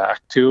run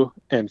back to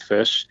and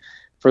fish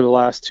for the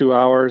last 2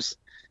 hours.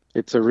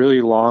 It's a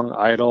really long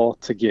idle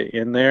to get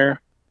in there,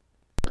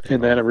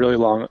 and then a really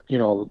long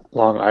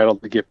idle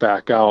to get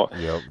back out.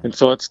 Yep. And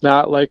so it's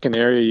not like an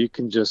area you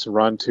can just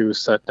run to,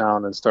 set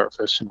down, and start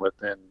fishing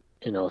within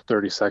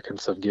 30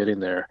 seconds of getting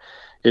there.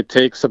 It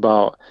takes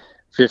about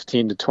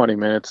 15 to 20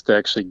 minutes to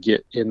actually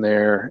get in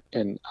there,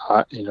 and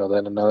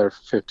then another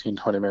 15,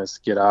 20 minutes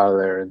to get out of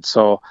there. And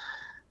so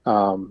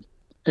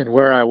and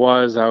where I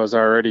was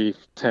already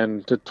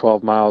 10 to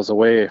 12 miles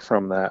away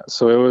from that.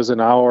 So it was an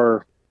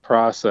hour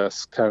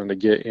process kind of to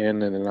get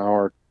in, and an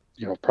hour,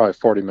 probably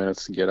 40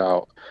 minutes to get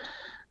out.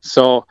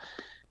 So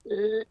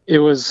it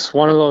was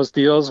one of those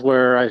deals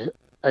where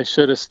I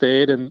should have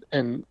stayed,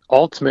 and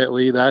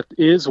ultimately that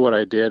is what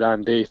I did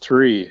on day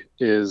 3.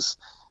 Is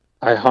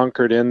I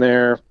hunkered in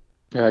there.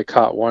 I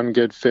caught one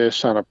good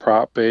fish on a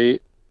prop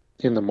bait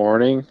in the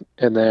morning,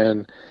 and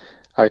then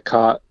I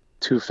caught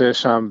 2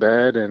 fish on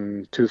bed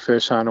and 2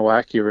 fish on a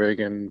wacky rig,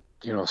 and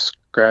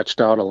scratched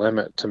out a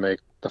limit to make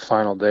the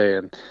final day.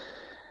 And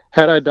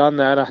had I done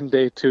that on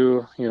day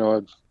 2,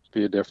 it'd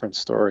be a different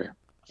story.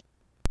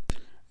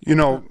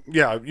 Yeah,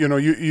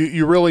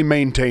 you really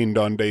maintained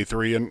on day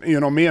 3. And,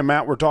 me and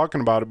Matt were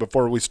talking about it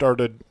before we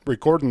started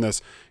recording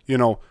this,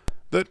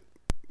 that,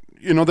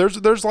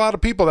 there's a lot of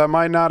people that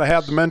might not have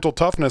had the mental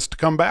toughness to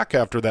come back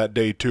after that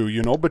day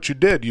 2, but you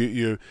did.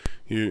 You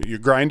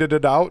grinded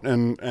it out,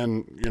 and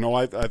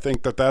I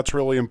think that's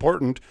really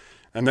important.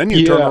 And then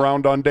you turn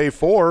around on day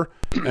 4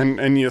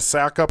 and you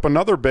sack up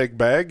another big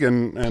bag,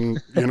 and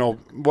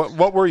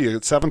what were you,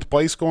 7th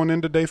place going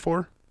into day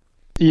 4?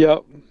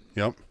 Yep.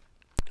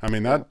 I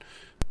mean, that,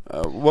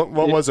 what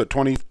was it,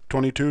 20,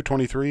 22,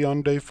 23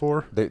 on day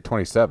 4? Day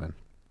 27.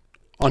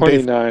 On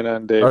 29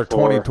 on day 4. Or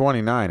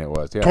 29 it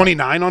was, yeah.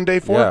 29 on day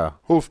 4? Yeah.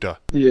 Hoofda.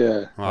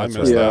 Yeah. Oh, I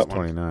missed that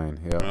one. 29,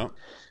 yeah.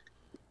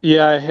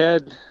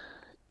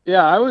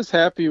 Yeah, I was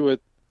happy with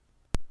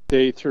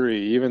day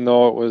 3, even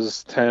though it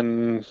was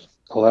 10,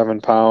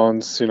 11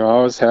 pounds. I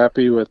was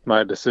happy with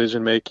my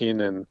decision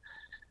making and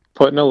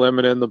putting a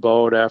limit in the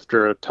boat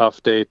after a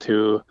tough day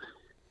 2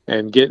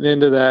 and getting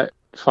into that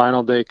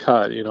final day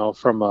cut.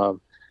 From a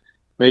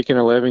making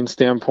a living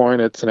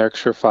standpoint, it's an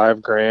extra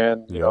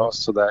 $5,000,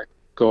 so that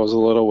goes a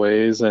little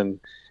ways, and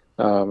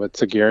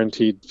it's a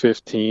guaranteed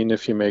 15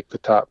 if you make the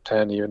top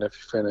 10, even if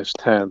you finish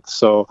 10th.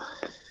 So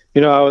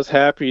I was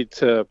happy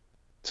to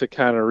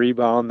kind of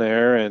rebound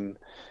there, and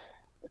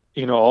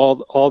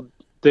all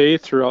day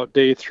throughout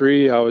day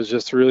 3 I was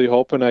just really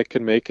hoping I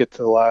could make it to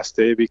the last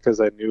day,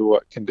 because I knew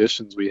what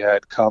conditions we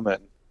had coming,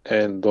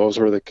 and those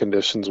were the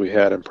conditions we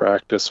had in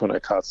practice when I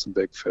caught some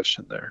big fish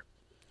in there.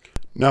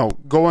 Now,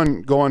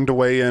 going to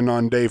weigh in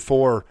on day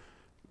 4,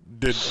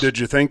 did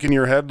you think in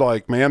your head,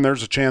 like, man,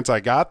 there's a chance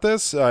I got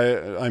this?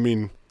 I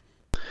mean,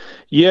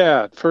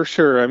 yeah, for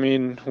sure. I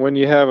mean, when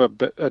you have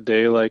a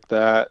day like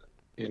that,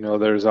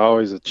 there's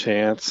always a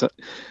chance.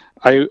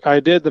 I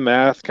did the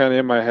math kind of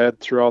in my head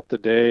throughout the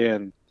day,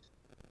 and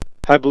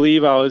I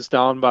believe I was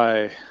down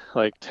by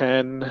like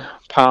 10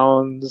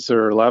 pounds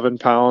or 11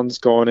 pounds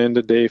going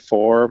into day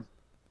 4.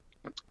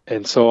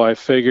 And so I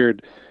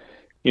figured,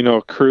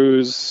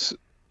 Cruz,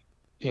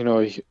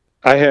 I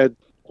had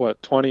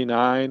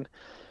 29.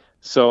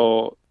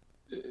 So,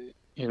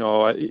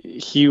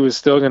 he was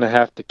still going to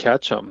have to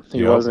catch them.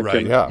 He wasn't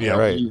going to,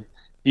 right.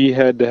 He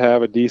had to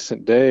have a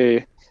decent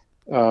day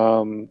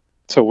to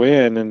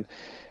win.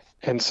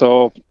 And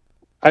so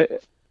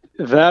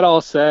that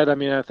all said, I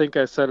mean, I think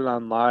I said it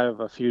on live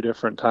a few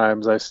different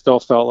times. I still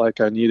felt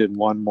like I needed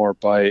one more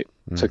bite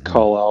to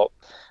cull out.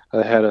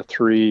 I had a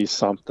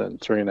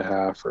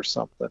 3.5 or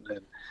something.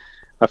 And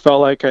I felt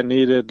like I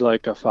needed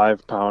like a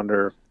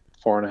 5-pounder,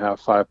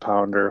 4.5,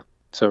 5-pounder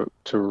to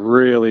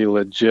really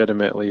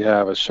legitimately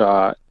have a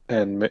shot.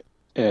 And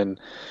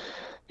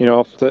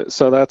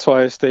so that's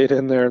why I stayed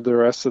in there the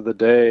rest of the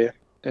day.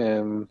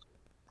 And,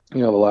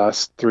 the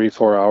last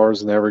 3-4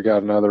 hours never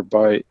got another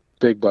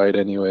big bite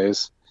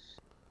anyways.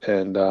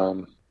 And I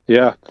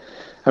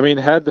mean,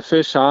 had the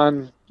fish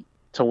on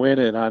to win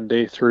it on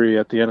day 3.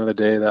 At the end of the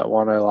day, that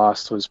one I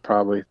lost was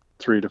probably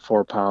 3 to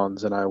 4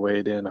 pounds, and I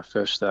weighed in a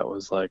fish that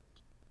was like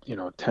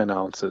 10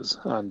 ounces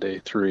on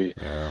day 3.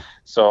 Yeah.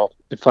 So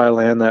if I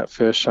land that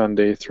fish on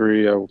day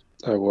 3, I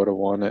would have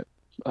won it.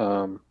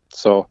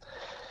 So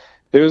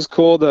it was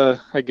cool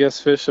to, I guess,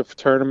 fish a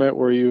tournament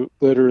where you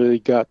literally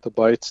got the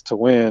bites to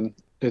win.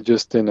 It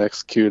just didn't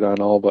execute on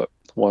all but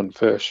one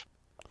fish.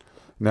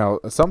 Now,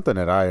 something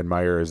that I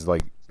admire is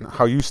like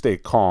how you stay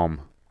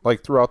calm,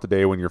 like throughout the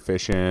day when you're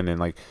fishing, and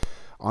like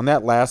on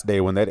that last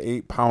day when that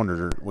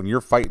 8-pounder, when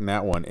you're fighting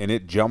that one and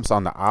it jumps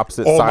on the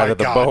opposite side of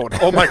the boat.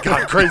 Oh my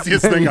God,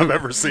 craziest thing I've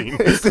ever seen.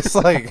 It's just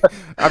like,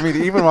 I mean,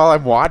 even while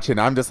I'm watching,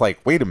 I'm just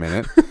like, wait a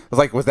minute. I was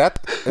like, wait,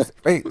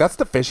 that's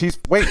the fish.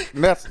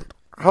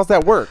 How's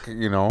that work?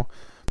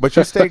 But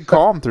you stayed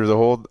calm through the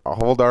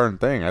whole darn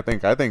thing. I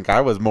think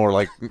I was more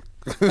like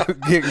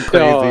getting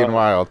crazy and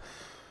wild.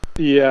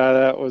 Yeah,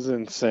 that was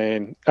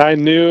insane. I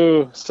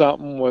knew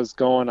something was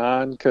going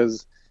on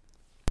because,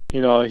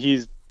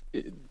 he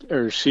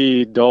or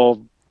she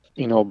dove,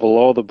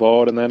 below the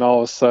boat, and then all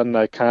of a sudden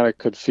I kind of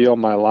could feel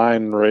my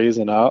line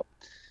raising up,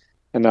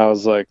 and I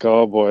was like,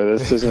 oh boy,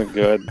 this isn't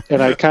good.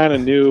 And I kind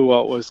of knew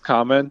what was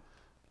coming,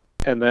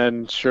 and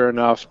then sure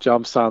enough,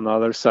 jumps on the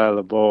other side of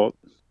the boat.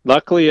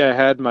 Luckily, I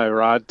had my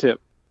rod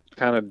tip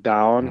kind of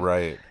down.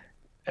 Right.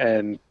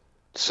 And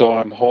so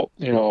I'm who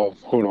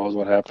knows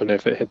what happened,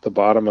 if it hit the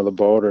bottom of the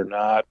boat or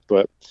not,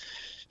 but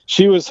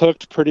she was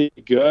hooked pretty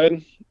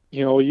good.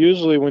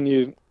 Usually when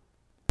you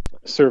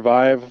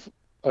survive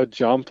a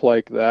jump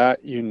like that,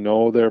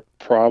 they're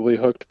probably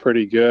hooked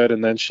pretty good.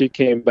 And then she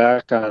came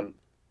back on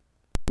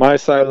my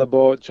side of the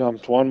boat,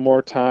 jumped one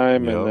more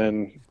time, and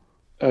then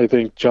I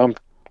think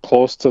jumped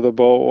close to the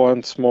boat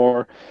once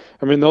more.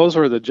 I mean, those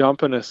were the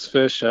jumpingest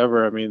fish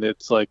ever. I mean,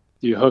 it's like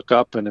you hook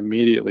up and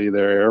immediately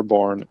they're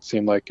airborne. It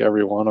seemed like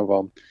every one of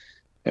them.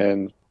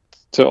 And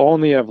to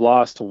only have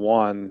lost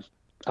one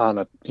on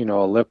a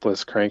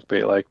lipless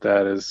crankbait like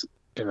that is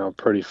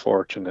pretty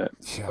fortunate.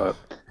 Yeah. But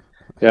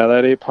yeah,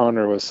 that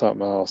 8-pounder was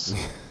something else.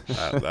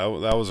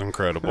 That was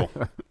incredible.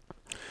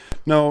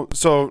 No,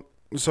 so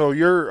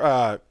you're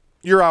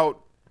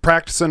out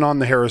practicing on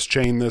the Harris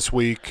chain this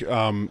week.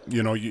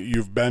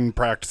 You've been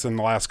practicing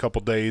the last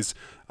couple days.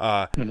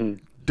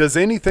 Does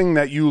anything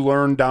that you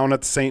learned down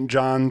at the St.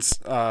 John's,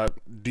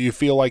 do you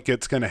feel like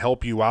it's going to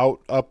help you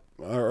out up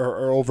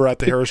or over at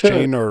the Harris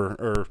chain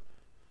or?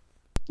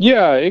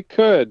 Yeah, it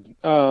could.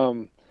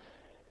 I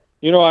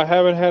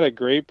haven't had a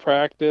great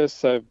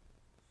practice. I've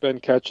been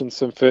catching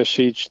some fish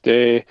each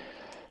day.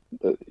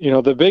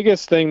 The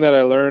biggest thing that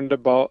I learned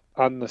about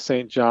on the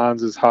St.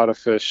 John's is how to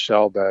fish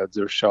shell beds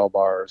or shell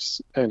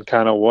bars and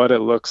kind of what it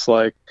looks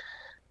like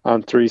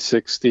on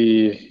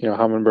 360,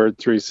 Humminbird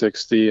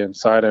 360 and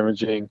side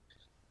imaging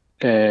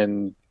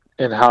and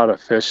how to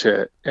fish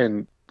it.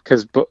 And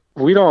because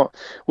we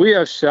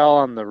have shell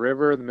on the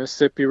river, the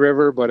Mississippi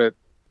River, but it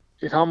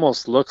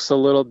almost looks a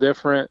little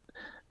different.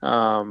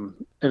 And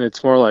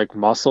it's more like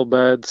mussel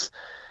beds.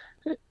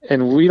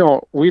 And we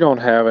don't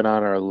have it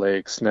on our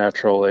lakes,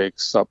 natural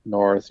lakes up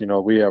north.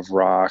 We have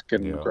rock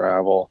and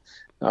gravel.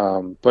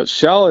 But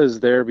shell is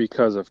there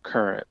because of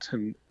current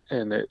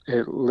and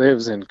it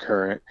lives in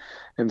current.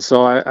 And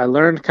so I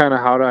learned kind of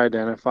how to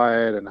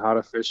identify it and how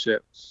to fish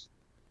it.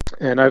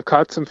 And I've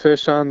caught some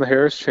fish on the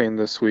Harris chain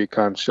this week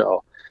on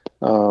shell.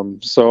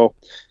 So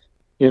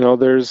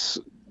there's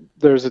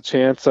a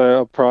chance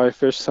I'll probably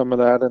fish some of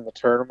that in the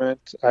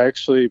tournament. I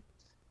actually,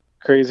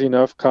 crazy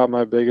enough, caught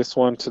my biggest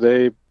one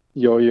today,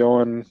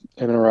 yo-yoing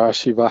in a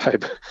Arashi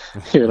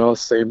vibe.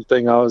 Same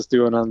thing I was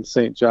doing on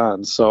St.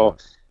 John's. So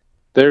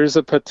there's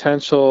a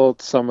potential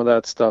some of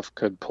that stuff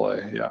could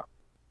play. Yeah.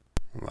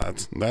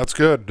 That's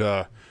good.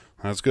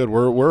 That's good.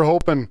 We're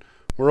hoping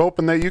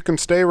that you can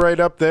stay right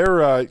up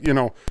there.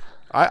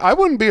 I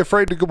wouldn't be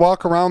afraid to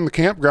walk around the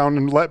campground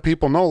and let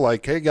people know,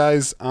 like, hey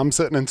guys, I'm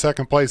sitting in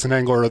second place in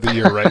Angler of the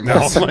Year right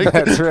now. Like,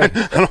 that's right.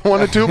 I don't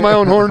want to toot my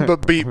own horn,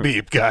 but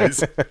beep,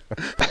 guys.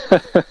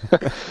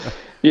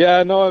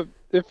 Yeah, no,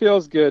 it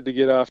feels good to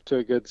get off to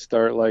a good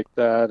start like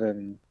that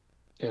and,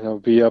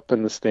 be up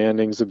in the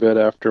standings a bit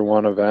after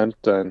one event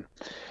and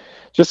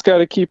just got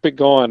to keep it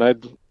going.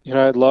 I'd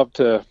love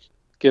to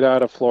get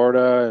out of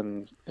Florida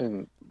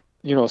and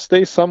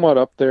stay somewhat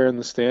up there in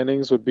the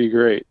standings would be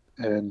great.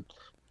 And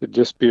it'd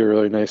just be a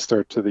really nice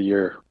start to the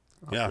year.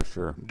 Yeah, for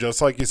sure.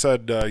 Just like you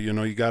said,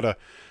 you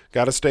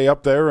gotta stay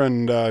up there,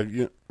 and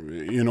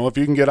if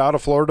you can get out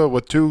of Florida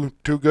with two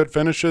good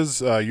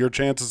finishes, your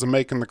chances of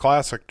making the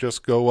Classic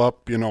just go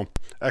up,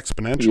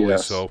 exponentially.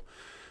 Yes, so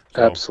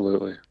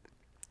absolutely.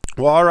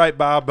 Well, all right,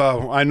 Bob.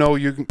 I know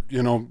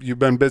you've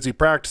been busy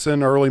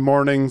practicing early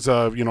mornings.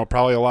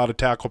 Probably a lot of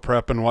tackle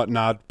prep and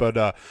whatnot,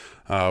 but.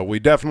 We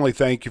definitely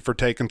thank you for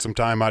taking some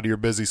time out of your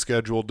busy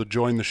schedule to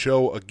join the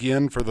show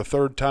again for the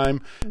third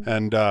time.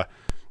 And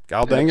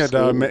God dang it,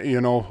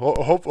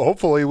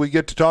 hopefully we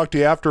get to talk to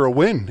you after a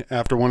win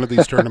after one of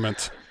these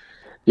tournaments.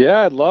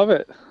 Yeah, I'd love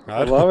it.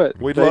 I'd love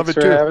it. We'd love it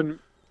too.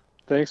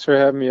 Thanks for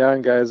having me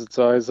on, guys. It's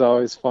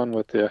always fun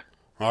with you.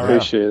 All right.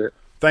 Appreciate it.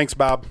 Thanks,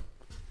 Bob.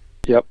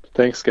 Yep.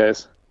 Thanks,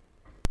 guys.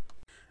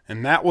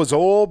 And that was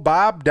old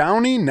Bob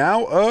Downey,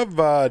 now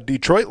of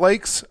Detroit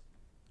Lakes,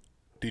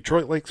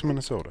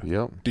 Minnesota.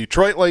 Yep.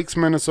 Detroit Lakes,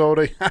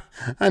 Minnesota.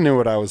 I knew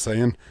what I was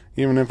saying,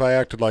 even if I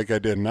acted like I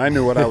didn't. I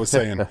knew what I was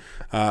saying.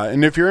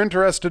 And if you're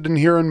interested in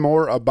hearing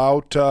more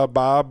about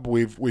Bob,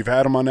 we've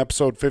had him on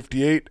episode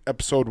 58,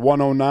 episode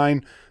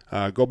 109.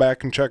 Go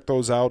back and check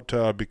those out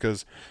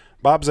because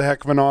Bob's a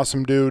heck of an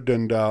awesome dude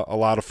and a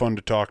lot of fun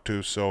to talk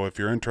to. So if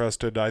you're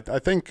interested, I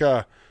think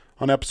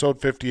on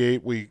episode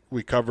 58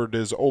 we covered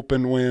his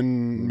open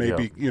win,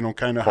 maybe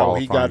kind of how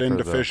he got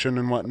into fishing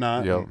and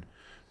whatnot. Yep. And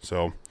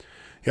so.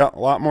 Yeah, a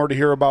lot more to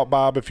hear about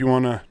Bob if you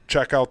want to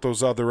check out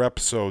those other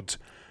episodes.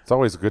 It's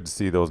always good to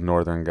see those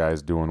northern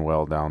guys doing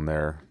well down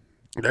there.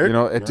 There's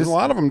a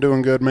lot of them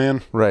doing good,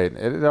 man. Right.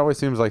 It always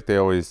seems like they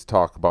always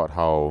talk about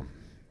how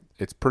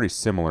it's pretty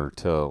similar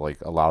to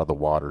like a lot of the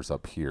waters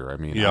up here. I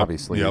mean,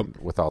 obviously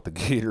without the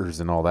gators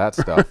and all that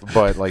stuff,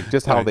 but like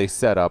just how they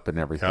set up and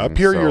everything. Up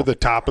here, you're the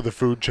top of the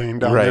food chain.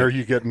 Down there,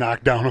 you get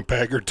knocked down a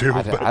peg or two.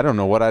 I don't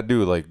know what I'd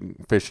do, like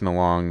fishing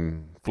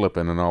along,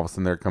 flipping, and all of a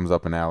sudden there comes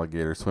up an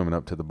alligator swimming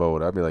up to the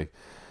boat. I'd be like,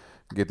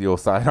 get the old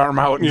sidearm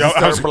out and just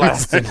start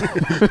blasting.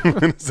 I'm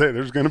going to say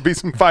there's going to be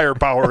some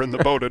firepower in the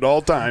boat at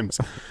all times.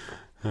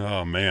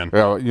 Oh, man.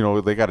 Well,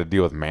 they got to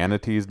deal with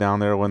manatees down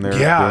there when they're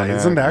doing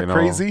isn't that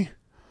crazy?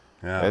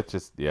 Yeah. It's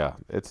just,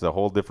 it's a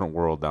whole different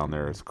world down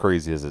there, as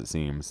crazy as it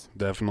seems.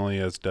 Definitely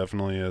is.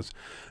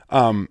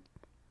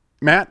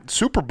 Matt,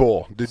 Super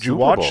Bowl. Did you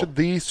watch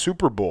the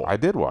Super Bowl? I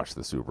did watch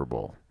the Super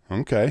Bowl.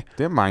 Okay.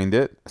 Didn't mind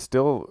it.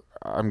 Still,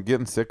 I'm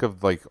getting sick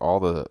of like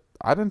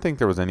I didn't think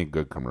there was any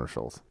good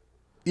commercials.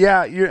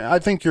 Yeah, I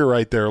think you're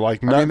right there.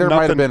 Like, I mean, there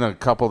might have been a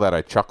couple that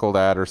I chuckled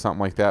at or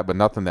something like that, but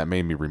nothing that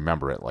made me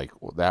remember it. Like,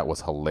 that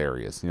was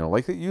hilarious.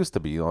 Like it used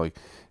to be. Like,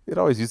 it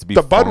always used to be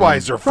the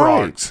Budweiser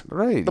frogs.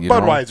 Right. The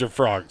Budweiser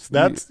frogs.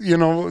 That's,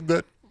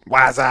 the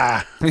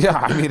Waza. Yeah,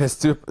 I mean,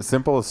 as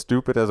simple as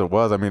stupid as it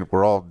was, I mean,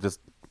 we're all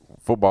just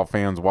football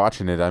fans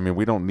watching it. I mean,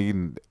 we don't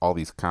need all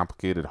these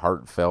complicated,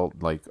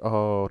 heartfelt, like,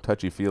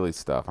 touchy-feely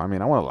stuff. I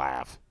mean, I want to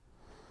laugh.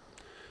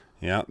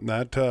 Yeah,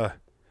 that,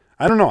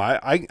 I don't know.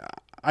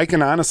 I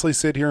can honestly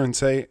sit here and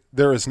say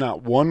there is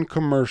not one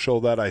commercial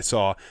that I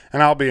saw,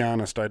 and I'll be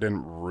honest, I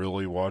didn't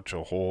really watch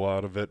a whole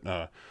lot of it.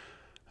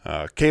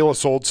 Kayla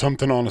sold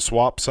something on a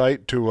swap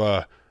site to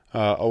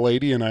a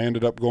lady, and I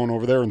ended up going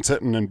over there and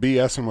sitting and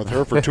BSing with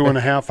her for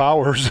 2.5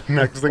 hours.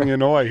 Next thing you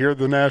know, I hear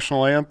the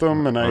national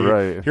anthem, and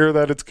I hear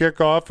that it's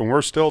kickoff, and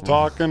we're still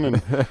talking,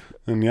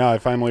 and yeah, I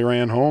finally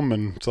ran home,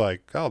 and it's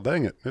like, oh,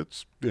 dang it,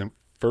 it's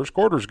first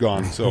quarter's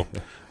gone. So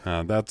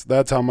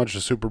that's how much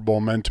the Super Bowl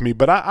meant to me.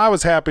 But I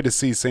was happy to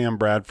see Sam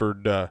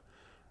Bradford.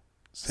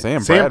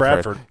 Sam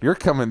Bradford. You're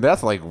coming.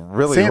 That's like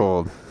really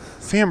old.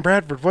 Sam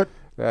Bradford. What?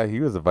 Yeah, he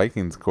was a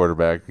Vikings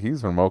quarterback. He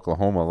was from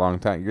Oklahoma a long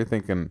time. You're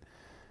thinking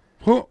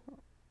who?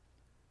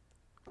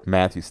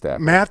 Matthew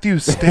Stafford. Matthew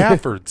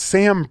Stafford.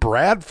 Sam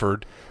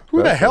Bradford.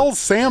 Who the hell's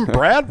Sam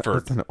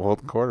Bradford? That's an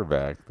old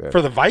quarterback.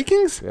 For the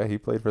Vikings? Yeah, he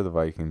played for the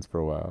Vikings for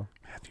a while.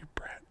 Matthew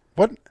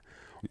Bradford.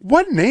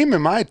 What name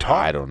am I talking?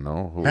 I don't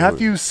know.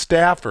 Matthew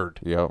Stafford.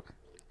 Yep.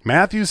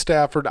 Matthew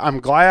Stafford. I'm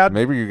glad.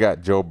 Maybe you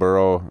got Joe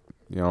Burrow,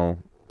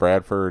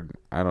 Bradford.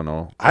 I don't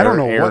know. I don't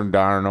know. Aaron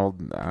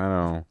Darnold. I don't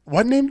know.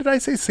 What name did I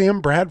say?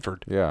 Sam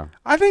Bradford. Yeah.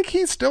 I think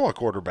he's still a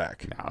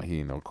quarterback. No, he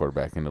ain't no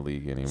quarterback in the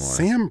league anymore.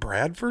 Sam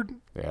Bradford?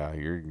 Yeah,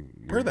 you're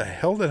Where the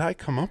hell did I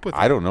come up with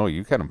that? I don't know.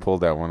 You kind of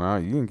pulled that one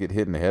out. You didn't get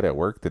hit in the head at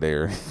work today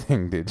or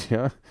anything, did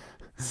you?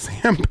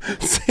 Sam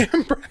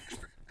Bradford.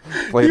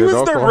 Played at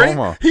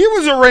Oklahoma. He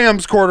was a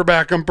Rams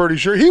quarterback, I'm pretty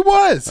sure. He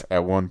was.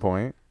 At one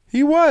point.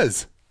 He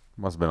was.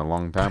 Must have been a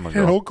long time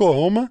ago. In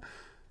Oklahoma?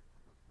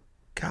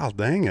 God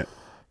dang it.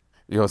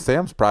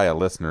 Sam's probably a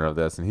listener of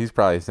this, and he's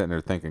probably sitting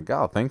there thinking,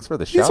 God, thanks for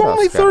the shout-out. He's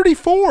only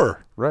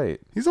 34. Right.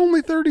 He's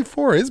only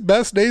 34. His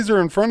best days are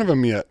in front of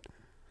him yet.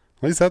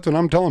 At least that's what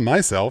I'm telling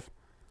myself.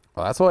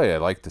 Well, that's why I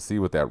like to see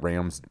with that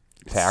Rams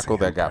tackle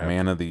that got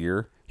Man of the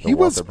Year. He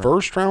was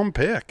first-round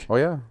pick. Oh,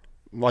 yeah.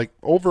 Like,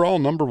 overall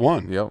number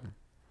one. Yep.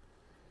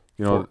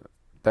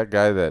 That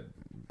guy that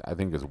I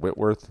think is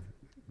Whitworth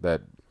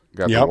that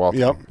got the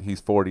Walter, he's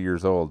 40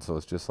 years old, so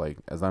it's just like,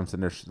 as I'm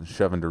sitting there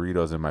shoving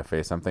Doritos in my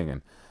face, I'm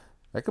thinking,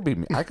 that could be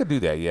me. I could do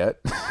that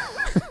yet.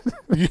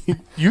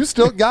 You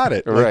still got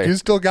it. Right. You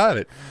still got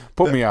it.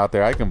 Put me out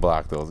there. I can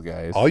block those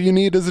guys. All you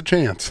need is a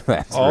chance.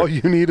 All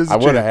you need is a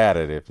chance. I would have had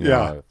it if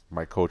if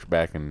my coach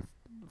back in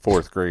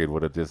 4th grade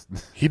would have just...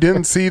 He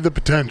didn't see the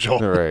potential.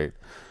 Right.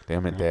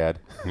 Damn it, Dad.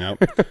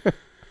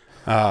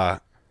 Yep.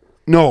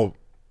 No.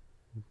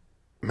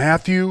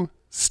 Matthew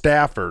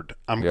Stafford.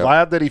 I'm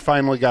glad that he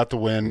finally got the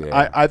win.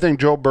 Yeah. I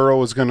think Joe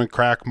Burrow is going to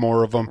crack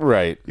more of them.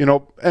 Right.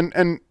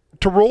 And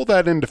to roll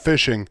that into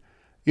fishing,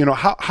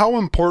 how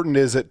important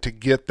is it to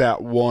get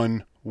that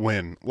one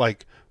win?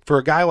 Like, for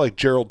a guy like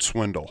Gerald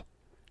Swindle,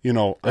 he's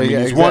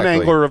one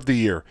angler of the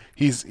year.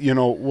 He's,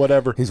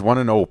 whatever. He's won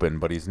an Open,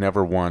 but he's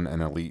never won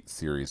an Elite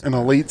Series. An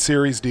Elite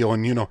Series deal.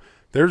 And,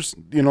 there's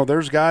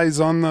guys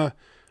on the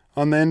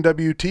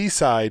NWT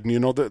side,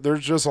 and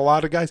there's just a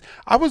lot of guys.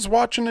 I was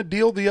watching a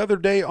deal the other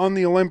day on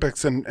the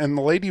Olympics, and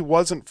the lady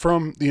wasn't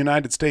from the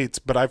United States,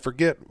 but I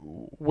forget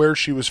where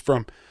she was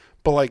from.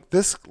 But like,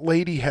 this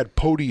lady had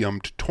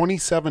podiumed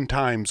 27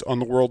 times on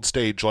the world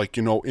stage, like,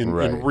 in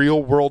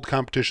real world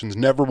competitions,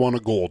 never won a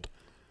gold.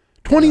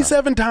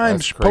 27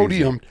 times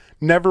podiumed,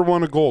 never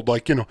won a gold.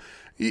 Like,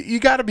 you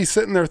got to be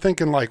sitting there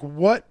thinking, like,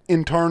 what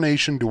in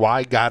tarnation do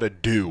I got to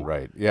do?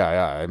 Right. Yeah.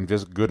 I'm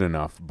just good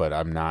enough, but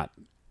I'm not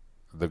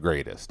the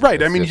greatest. Right.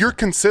 You're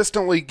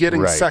consistently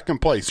getting second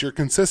place. You're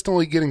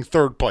consistently getting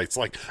third place.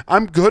 Like,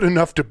 I'm good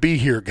enough to be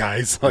here,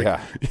 guys. Like,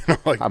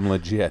 I'm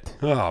legit.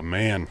 Oh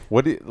man.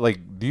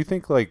 Do you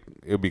think like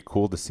it would be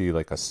cool to see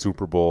like a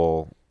Super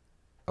Bowl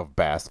of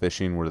bass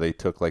fishing where they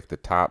took like the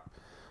top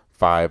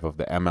 5 of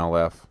the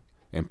MLF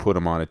and put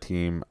them on a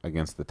team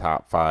against the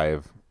top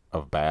 5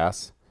 of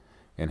bass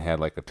and had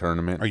like a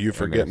tournament? Are you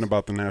forgetting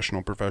about the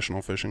National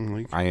Professional Fishing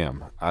League? I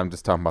am. I'm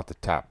just talking about the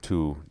top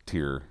 2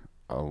 tier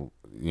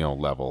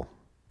level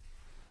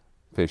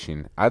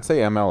fishing. I'd say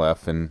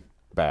MLF and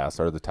bass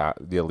are the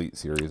Elite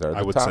Series are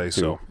the top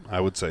 2. I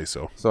would say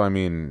so. So I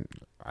mean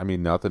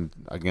nothing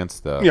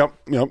against the...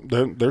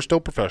 Yep. They're still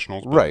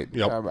professionals. Right.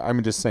 Yep.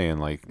 I'm just saying,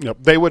 like... Yep.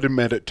 They would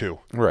admit it too.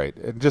 Right.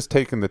 And just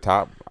taking the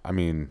top...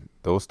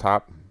 those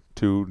top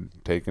 2,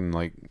 taking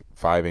like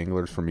 5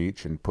 anglers from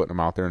each and putting them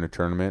out there in a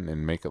tournament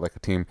and make it like a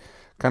team.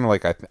 Kind of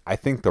like I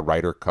think the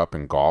Ryder Cup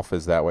in golf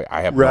is that way.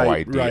 I have no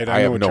idea. Right.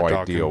 I have no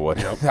idea what.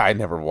 Yep. I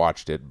never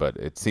watched it, but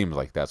it seems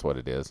like that's what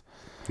it is.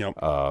 Yep.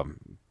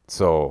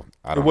 So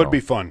I don't know. It would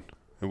be fun.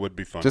 It would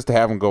be fun just to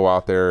have them go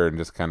out there and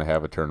just kind of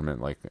have a tournament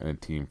like in a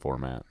team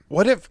format.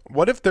 What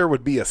if there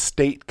would be a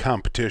state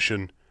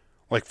competition,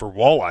 like for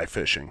walleye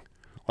fishing?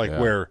 like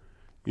where,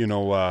 Give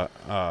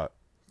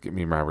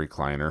me my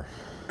recliner.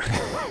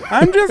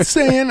 I'm just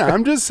saying,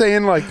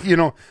 like,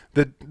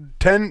 the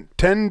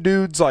 10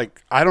 dudes,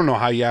 like, I don't know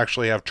how you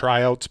actually have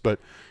tryouts, but,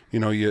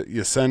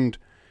 you send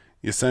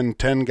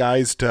 10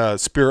 guys to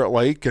Spirit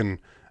Lake and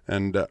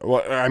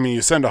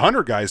you send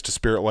 100 guys to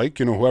Spirit Lake,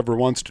 whoever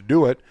wants to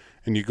do it,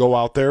 and you go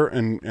out there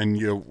and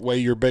you weigh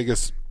your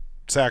biggest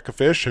sack of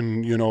fish,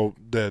 and,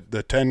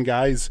 the 10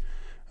 guys,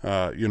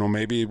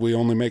 maybe we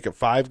only make it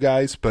 5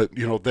 guys, but,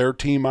 their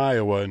team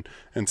Iowa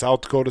and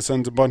South Dakota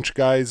sends a bunch of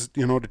guys,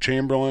 to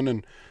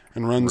Chamberlain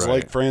and runs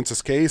Lake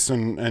Francis Case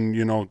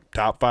and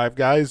top 5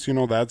 guys,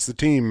 that's the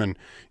team. And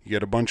you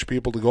get a bunch of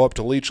people to go up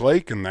to Leech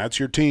Lake and that's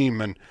your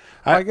team. And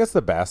I guess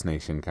the Bass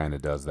Nation kind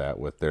of does that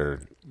with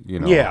their,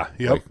 you're right.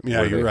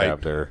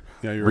 Have their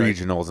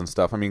regionals and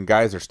stuff. I mean,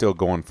 guys are still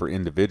going for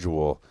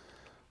individual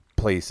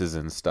places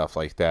and stuff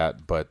like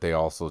that, but they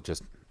also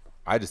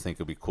I just think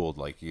it'd be cool,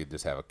 like you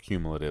just have a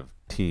cumulative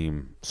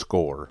team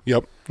score.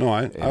 Yep. No,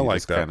 I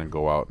like that. Kind of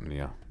go out and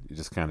you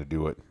just kind of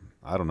do it.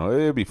 I don't know.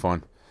 It'd be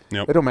fun.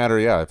 Yep. It don't matter,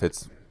 if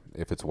it's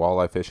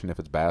walleye fishing, if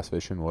it's bass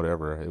fishing,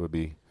 whatever. It would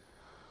be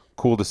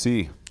cool to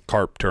see.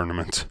 Carp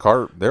tournaments.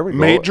 There we go.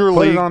 Major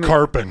League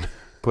Carping.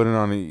 Put it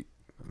on a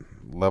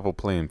level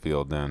playing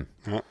field then.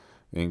 Yep.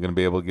 You ain't going to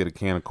be able to get a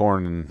can of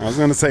corn. And I was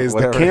going to say, is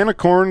the can of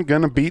corn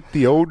going to beat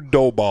the old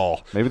dough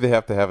ball? Maybe they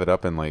have to have it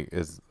up in, like,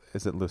 is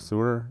it Le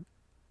Sueur,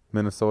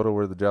 Minnesota,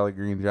 where the Jolly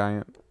Green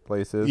Giant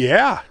place is?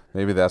 Yeah.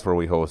 Maybe that's where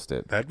we host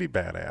it. That'd be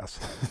badass.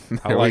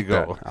 I like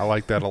that. I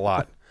like that a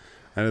lot.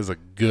 That is a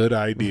good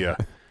idea.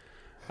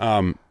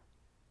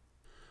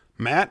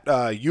 Matt,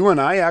 you and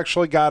I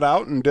actually got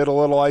out and did a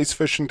little ice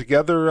fishing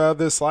together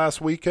this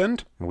last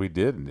weekend. We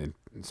did. And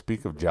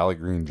speak of Jolly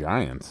Green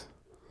Giants.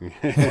 See,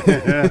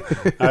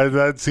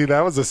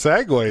 that was a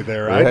segue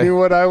there. Right? I knew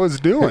what I was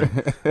doing.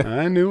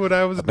 I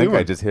think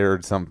I just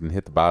heard something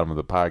hit the bottom of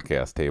the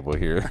podcast table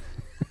here.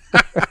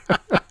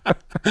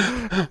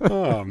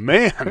 Oh,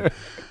 man.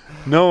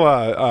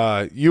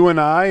 No, you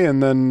and I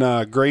and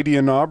then Grady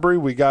and Aubrey,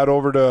 we got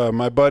over to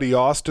my buddy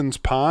Austin's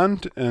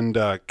pond, and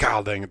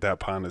God dang it,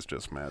 that pond is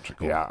just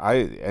magical. Yeah,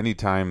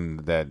 anytime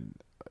that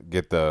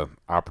get the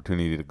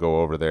opportunity to go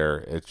over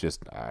there, it's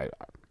just I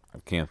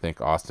can't thank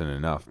Austin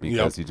enough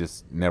because you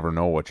just never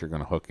know what you're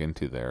going to hook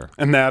into there.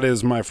 And that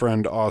is my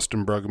friend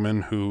Austin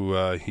Bruggeman, who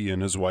he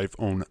and his wife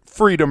own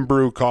Freedom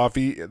Brew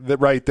Coffee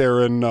right there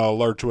in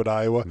Larchwood,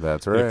 Iowa.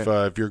 That's right.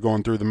 If you're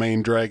going through the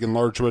main drag in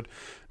Larchwood,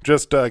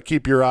 just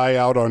keep your eye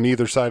out on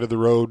either side of the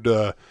road,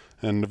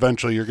 and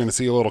eventually you're going to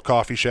see a little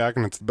coffee shack,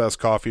 and it's the best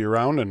coffee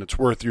around, and it's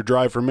worth your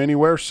drive from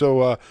anywhere.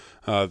 So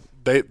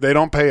they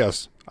don't pay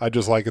us. I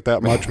just like it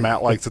that much.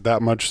 Matt likes it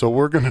that much, so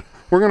we're gonna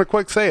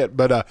quick say it.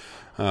 But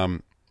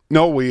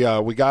no,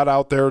 we got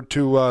out there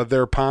to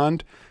their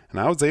pond,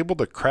 and I was able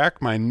to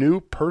crack my new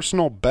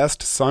personal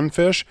best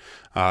sunfish.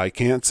 I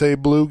can't say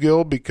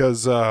bluegill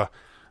because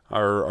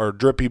our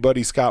drippy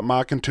buddy Scott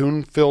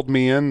Mockington filled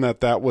me in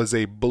that was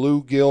a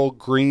bluegill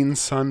green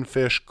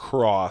sunfish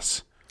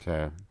cross.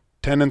 Okay.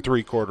 10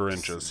 3/4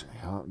 inches.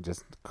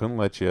 Just couldn't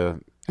let you.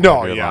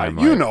 No, yeah,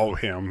 you know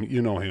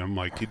him.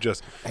 Like he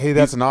just. Hey,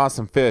 that's an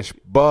awesome fish,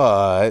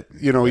 but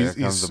he's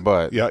the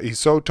but. Yeah, he's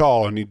so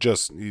tall, and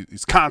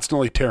he's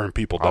constantly tearing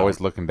people down. Always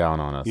looking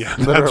down on us. Yeah,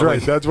 that's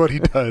right. That's what he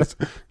does.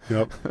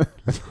 Yep.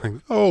 It's like,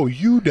 oh,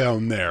 you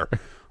down there.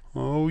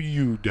 Oh,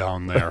 you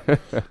down there.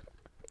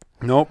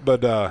 Nope,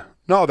 but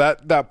no,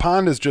 that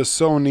pond is just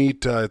so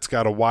neat. It's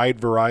got a wide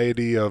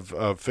variety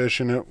of fish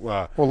in it.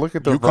 Well, look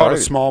at the you caught a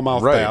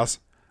smallmouth bass.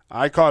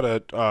 I caught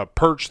a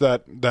perch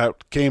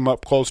that came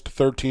up close to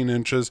 13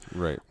 inches.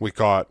 Right. We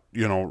caught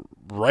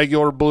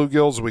regular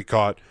bluegills. We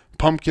caught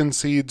pumpkin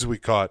seeds. We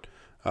caught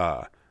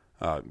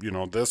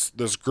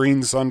this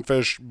green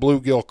sunfish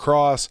bluegill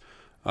cross.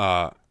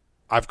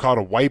 I've caught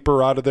a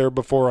wiper out of there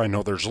before. I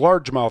know there's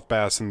largemouth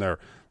bass in there.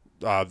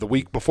 The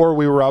week before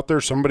we were out there,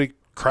 somebody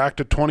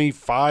cracked a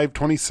 25,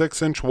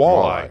 26-inch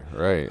walleye.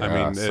 Right. I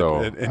mean,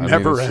 it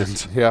never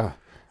ends.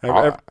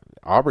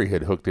 Aubrey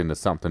had hooked into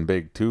something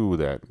big too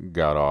that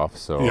got off.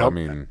 So yep. I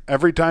mean,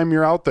 every time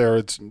you're out there,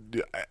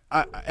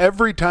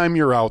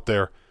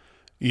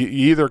 you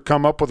either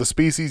come up with a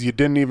species you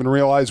didn't even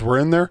realize were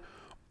in there,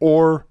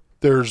 or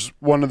there's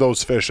one of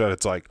those fish that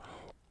it's like,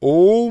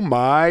 oh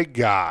my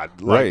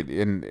God! Right,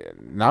 and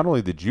not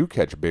only did you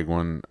catch a big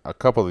one, a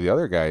couple of the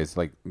other guys,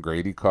 like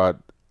Grady,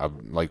 caught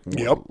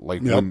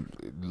when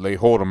they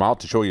hold them out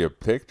to show you a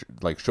picture,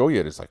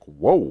 it's like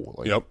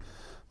whoa, yep.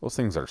 Those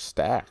things are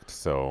stacked.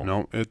 So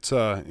no, it's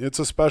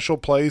a special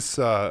place.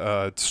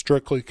 It's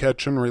strictly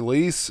catch and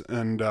release,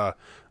 and I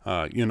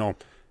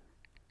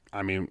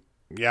mean,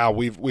 yeah,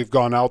 we've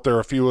gone out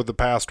there a few of the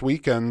past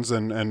weekends,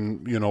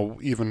 and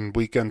even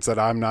weekends that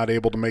I'm not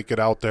able to make it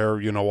out there.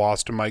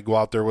 Austin might go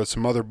out there with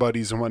some other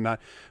buddies and whatnot.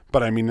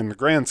 But I mean, in the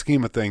grand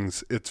scheme of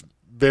things, it's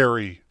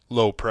very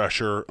low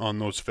pressure on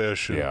those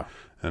fish.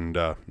 And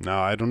no,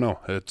 I don't know.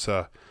 It's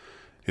a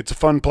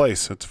fun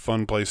place. It's a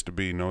fun place to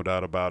be, no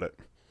doubt about it.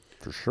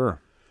 For sure.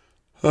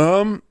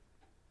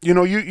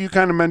 You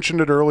kind of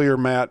mentioned it earlier,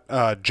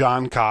 Matt.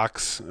 John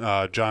Cox.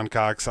 John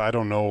Cox. I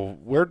don't know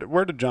where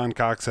did John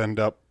Cox end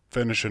up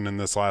finishing in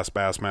this last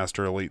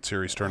Bassmaster Elite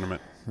Series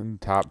tournament? In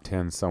top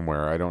 10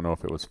 somewhere. I don't know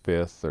if it was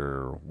 5th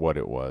or what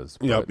it was.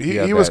 Yep,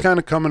 he was kind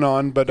of coming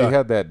on, but he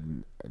had that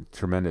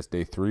tremendous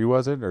day 3,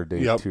 was it, or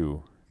day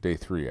 2? Day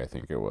 3, I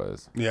think it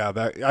was. Yeah,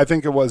 I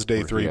think it was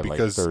day 3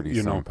 because like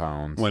 30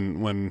 pounds.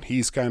 when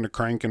he's kind of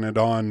cranking it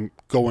on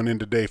going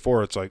into day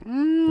 4, it's like he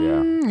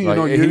you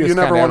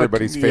never want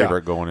everybody's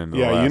favorite going into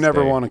the last you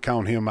never day. want to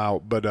count him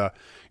out. But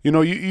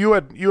you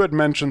had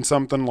mentioned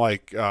something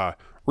like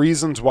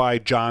reasons why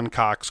John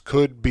Cox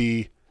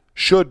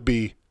should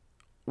be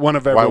one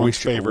of everyone's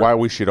favorite. Why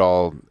we should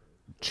all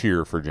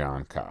cheer for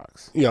John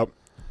Cox. Yep.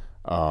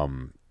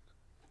 I'd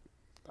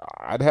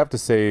have to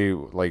say,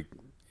 like,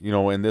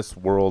 in this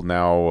world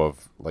now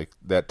of like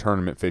that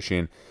tournament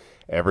fishing,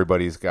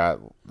 everybody's got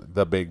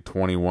the big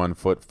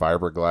 21-foot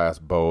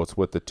fiberglass boats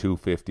with the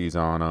 250s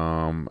on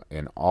them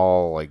and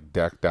all like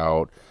decked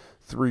out,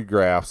 3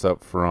 graphs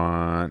up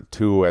front,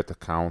 2 at the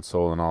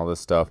console and all this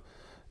stuff.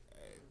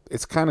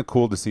 It's kind of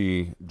cool to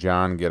see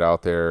John get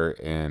out there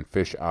and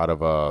fish out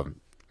of a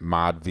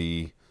Mod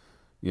V,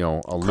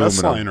 aluminum,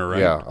 Crestliner, right?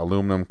 Yeah,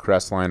 aluminum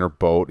Crestliner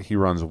boat. He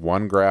runs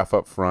 1 graph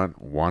up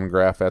front, 1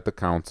 graph at the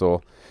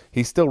console.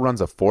 He still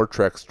runs a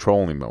Fortrex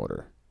trolling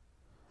motor.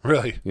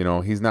 Really?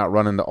 He's not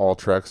running the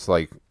Ultrex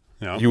like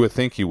you would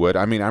think he would.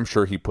 I mean, I'm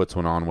sure he puts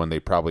one on when they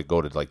probably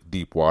go to like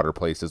deep water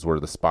places where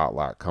the spot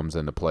lock comes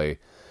into play.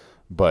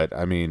 But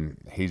I mean,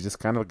 he's just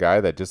kind of a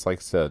guy that just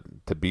likes to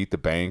beat the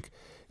bank.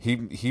 He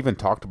even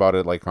talked about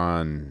it like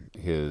on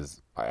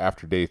his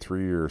after day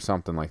 3 or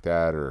something like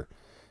that, or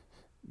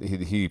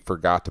he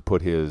forgot to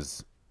put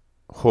his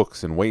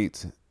hooks and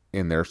weights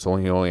in there, so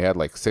he only had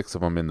like 6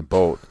 of them in the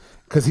boat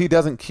because he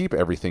doesn't keep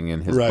everything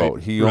in his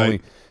boat. He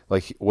only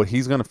like what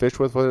he's going to fish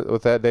with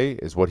that day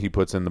is what he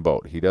puts in the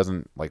boat. He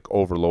doesn't like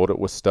overload it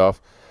with stuff,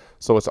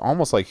 so it's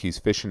almost like he's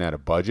fishing at a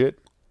budget.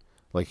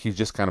 Like he's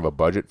just kind of a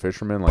budget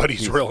fisherman. Like but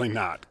he's really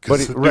not. But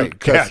he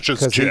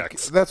catches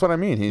chicks. That's what I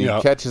mean. He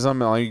catches them.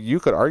 Like, you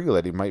could argue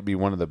that he might be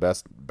one of the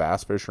best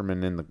bass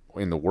fishermen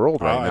in the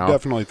world right now. I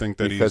definitely think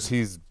that because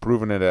he's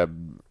proven it at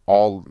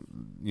all,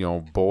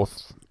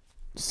 both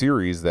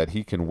series that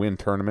he can win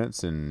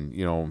tournaments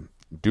and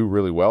do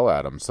really well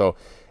at them. So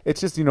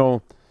it's just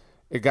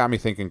it got me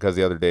thinking because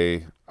the other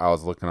day I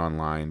was looking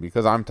online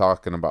because I'm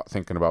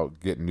thinking about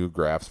getting new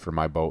graphs for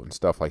my boat and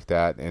stuff like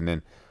that, and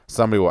then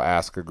somebody will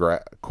ask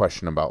a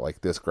question about like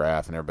this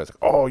graph, and everybody's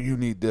like, "Oh, you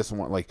need this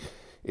one." Like,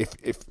 if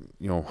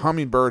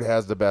Humminbird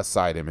has the best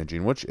side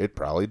imaging, which it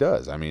probably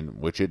does. I mean,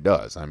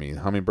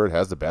 Humminbird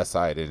has the best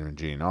side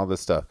imaging, all this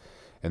stuff,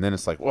 and then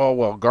it's like,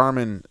 well,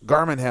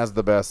 Garmin has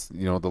the best.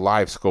 The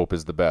live scope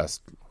is the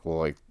best. Well,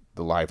 like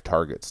the live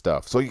target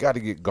stuff. So you got to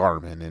get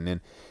Garmin, and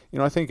then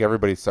I think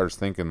everybody starts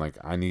thinking like,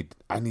 I need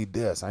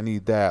this, I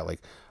need that.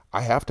 Like,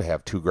 I have to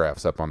have 2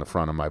 graphs up on the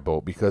front of my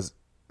boat because.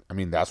 I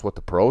mean, that's what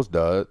the pros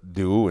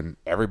do, and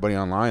everybody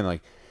online,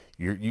 like,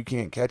 you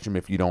can't catch them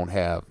if you don't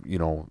have,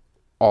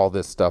 all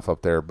this stuff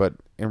up there. But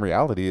in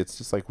reality, it's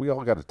just like we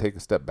all got to take a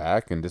step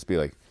back and just be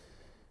like,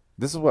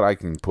 this is what I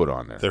can put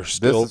on there. They're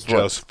still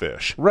just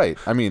fish. Right.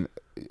 I mean,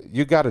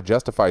 you got to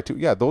justify, too.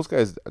 Yeah, those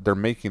guys, they're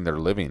making their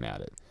living at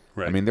it.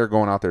 Right. I mean, they're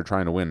going out there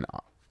trying to win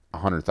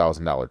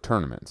 $100,000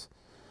 tournaments.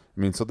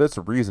 I mean, so that's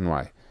the reason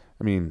why.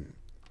 I mean,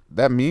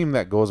 that meme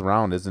that goes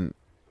around isn't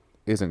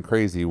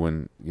crazy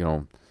when,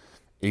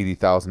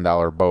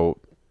 $80,000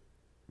 boat,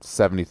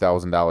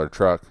 $70,000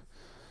 truck,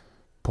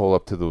 pull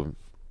up to the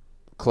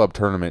club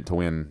tournament to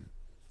win,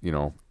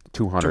 $200.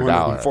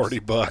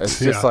 $240. It's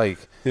just like,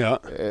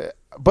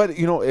 but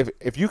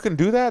if you can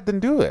do that, then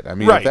do it. I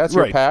mean, if that's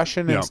your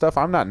passion and stuff,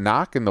 I'm not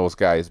knocking those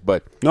guys,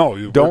 but no,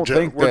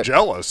 we're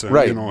jealous,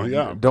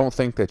 and, don't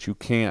think that you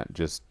can't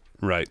just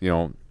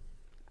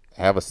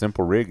have a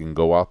simple rig and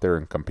go out there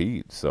and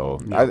compete. So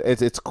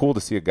it's cool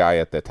to see a guy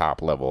at the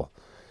top level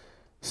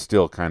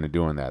still kind of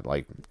doing that.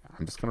 Like,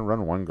 I'm just going to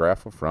run 1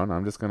 graph up front.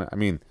 It's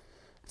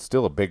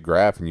still a big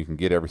graph and you can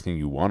get everything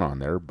you want on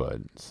there, but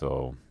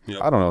so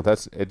I don't know.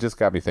 It just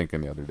got me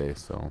thinking the other day.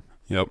 So,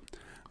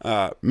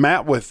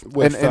 Matt with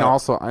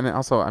also,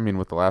 I mean,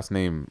 with the last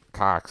name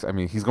Cox, I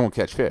mean, he's going to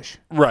catch fish.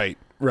 Right.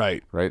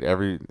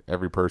 Every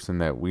person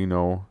that we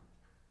know.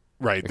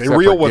 Right. They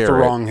reel with the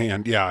wrong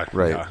hand. Yeah.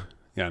 Right.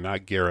 Yeah,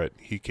 not Garrett.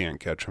 He can't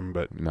catch them,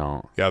 but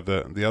no. Yeah,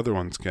 the other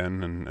ones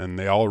can, and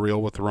they all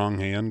reel with the wrong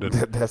hand. And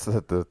that's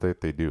what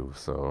they do.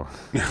 So,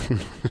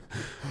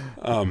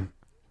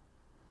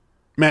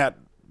 Matt,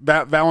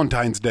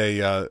 Valentine's Day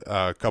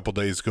a couple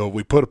days ago,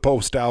 we put a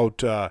post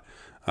out.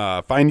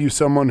 Find you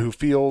someone who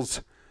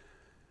feels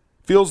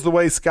the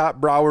way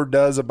Scott Brower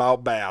does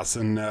about bass,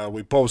 and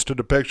we posted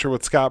a picture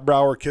with Scott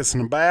Brower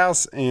kissing a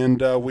bass,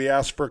 and we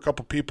asked for a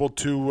couple people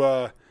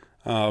to.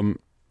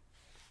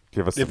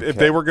 Give us if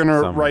they were going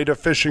to write a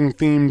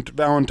fishing-themed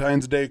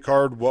Valentine's Day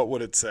card, what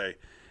would it say?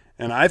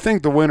 And I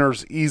think the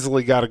winner's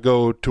easily got to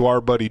go to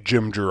our buddy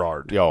Jim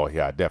Gerard. Oh,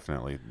 yeah,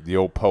 definitely. The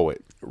old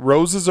poet.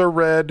 Roses are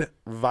red,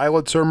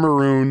 violets are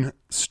maroon.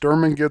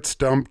 Sturman gets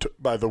stumped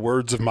by the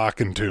words of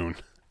Mockingtoon.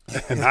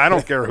 And I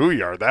don't care who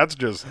you are.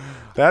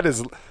 That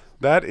is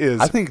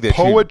I think that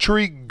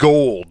poetry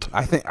gold.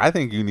 I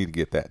think you need to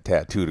get that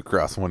tattooed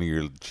across one of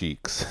your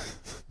cheeks.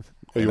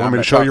 You want me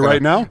to show you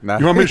right now?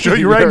 You want me to show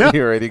you right now?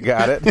 You already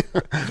got it.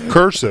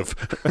 Cursive.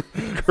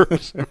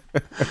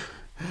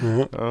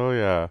 Oh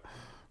yeah.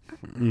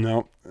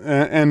 No,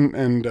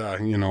 and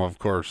of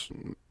course,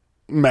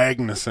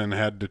 Magnuson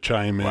had to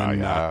chime in. Wow,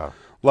 yeah.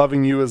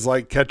 Loving you is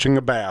like catching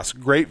a bass.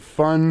 Great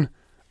fun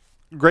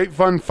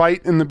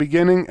fight in the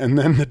beginning, and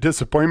then the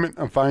disappointment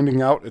of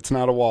finding out it's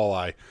not a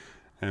walleye.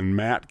 And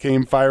Matt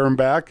came firing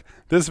back.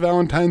 This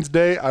Valentine's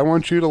Day, I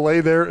want you to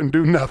lay there and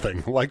do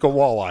nothing like a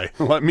walleye.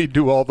 Let me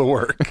do all the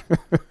work.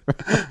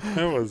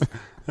 That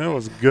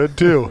was good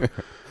too.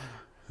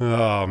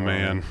 Oh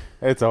man,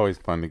 it's always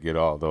fun to get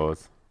all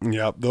those.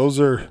 Yep, those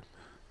are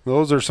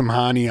some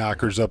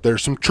Honeyhockers up there,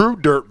 some true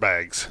dirt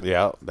bags.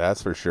 Yeah,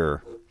 that's for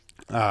sure.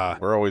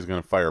 We're always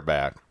going to fire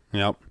back.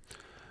 Yep.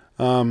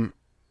 We'll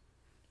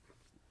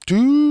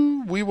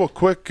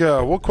quick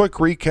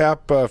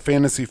recap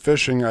fantasy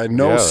fishing. I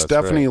know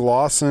Stephanie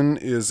Lawson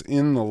is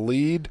in the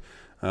lead.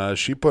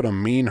 She put a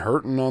mean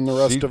hurting on the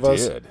rest of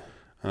us. She did.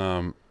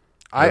 Peel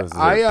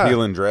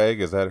and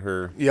drag, is that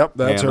her? Yep,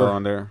 that's her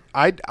on there.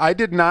 I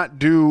did not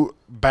do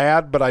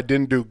bad, but I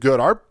didn't do good.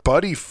 Our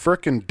buddy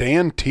frickin'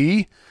 Dan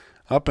T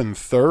up in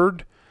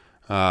third.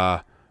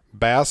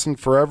 Bass and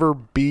Forever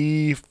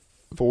B.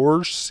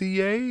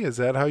 Forcier, is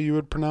that how you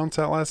would pronounce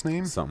that last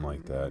name? Something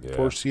like that, yeah.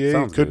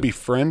 Forcier, it could be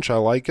French. I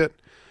like it.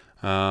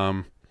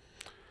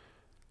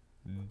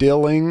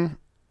 Dilling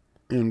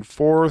in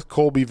fourth,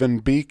 Colby Van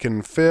Beek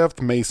in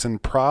fifth, Mason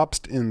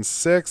Probst in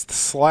sixth,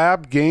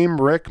 Slab Game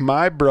Rick,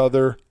 my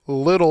brother,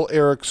 little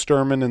Eric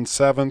Sturman in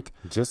seventh.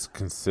 Just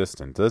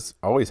consistent. Just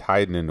always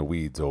hiding in the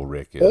weeds, old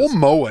Rick is. Old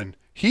Moen.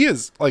 He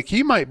is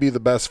he might be the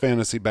best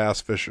fantasy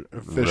bass fishing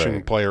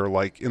player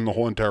in the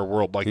whole entire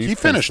world. He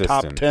finished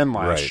top 10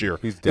 last year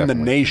in the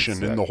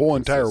nation, in the whole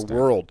entire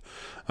world.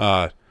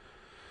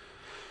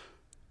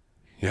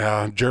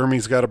 Yeah,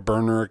 Jeremy's got a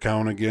burner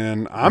account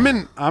again. I'm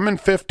in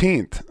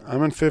 15th.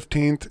 I'm in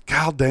 15th.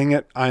 God dang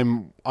it.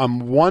 I'm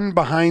one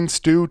behind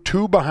Stu,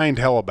 two behind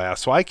Hellabass.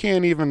 So I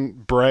can't even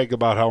brag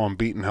about how I'm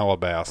beating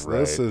Hellabass.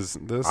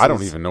 Right. I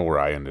don't even know where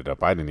I ended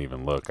up. I didn't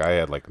even look. I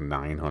had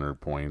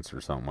 900 points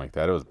or something like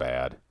that. It was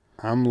bad.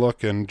 I'm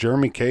looking.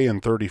 Jeremy K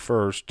in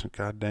 31st.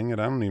 God dang it.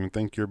 I don't even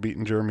think you're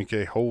beating Jeremy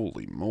K.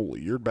 Holy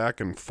moly. You're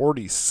back in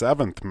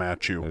 47th,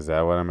 Matthew. Is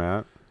that what I'm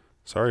at?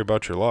 Sorry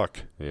about your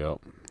luck. Yep.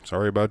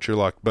 Sorry about your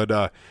luck,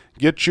 but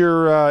get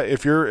your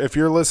if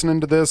you're listening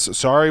to this.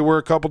 Sorry, we're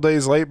a couple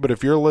days late, but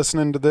if you're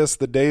listening to this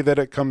the day that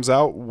it comes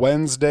out,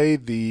 Wednesday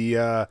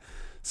the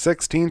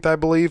 16th, I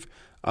believe.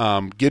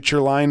 Get your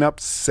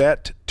lineup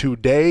set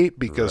today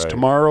because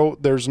tomorrow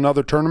there's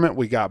another tournament.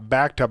 We got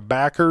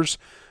back-to-backers.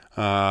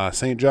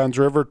 St. John's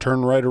River,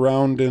 turn right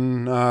around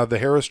in the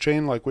Harris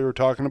chain, like we were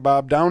talking to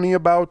Bob Downey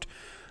about.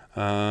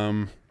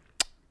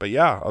 But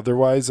yeah,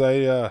 otherwise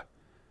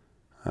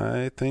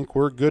I think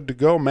we're good to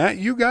go. Matt,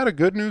 you got a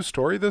good news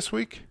story this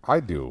week? I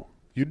do.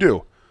 You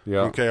do?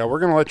 Yeah. Okay, we're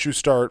going to let you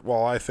start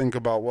while I think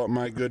about what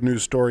my good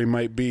news story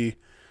might be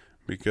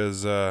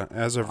because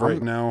as of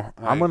right now...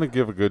 I'm going to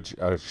give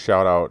a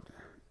shout-out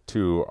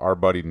to our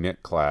buddy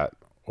Nick Klatt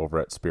over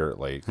at Spirit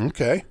Lake.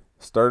 Okay.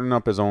 Starting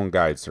up his own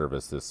guide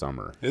service this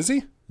summer. Is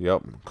he?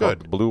 Yep.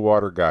 Good. Blue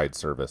Water Guide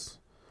Service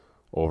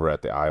over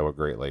at the Iowa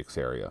Great Lakes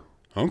area.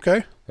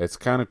 Okay. It's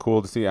kind of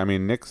cool to see. I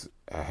mean, Nick's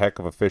a heck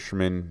of a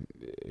fisherman.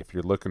 If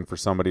you're looking for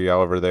somebody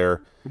over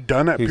there.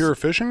 Done at Pure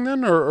Fishing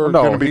then? Or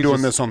no, going to be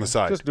doing this on the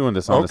side? Just doing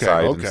this on the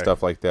side and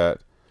stuff like that.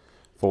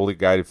 Fully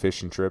guided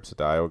fishing trips at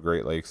the Iowa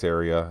Great Lakes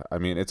area. I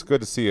mean, it's good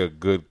to see a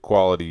good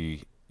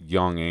quality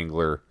young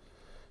angler,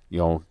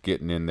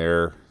 getting in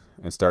there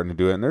and starting to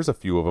do it. And there's a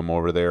few of them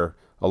over there,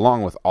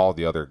 along with all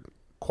the other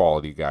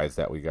quality guys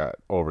that we got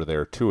over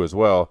there too as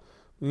well.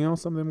 Some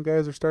of them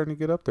guys are starting to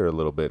get up there a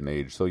little bit in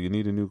age, so you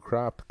need a new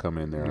crop to come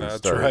in there.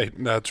 That's right.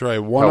 That's right.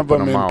 One of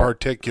them in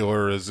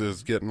particular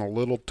is getting a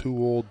little too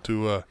old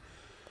to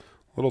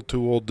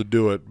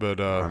do it. But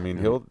I mean,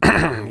 he'll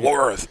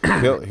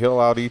he'll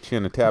out eat you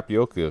in a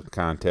tapioca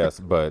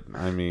contest. But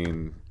I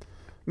mean,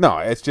 no,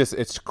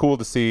 it's cool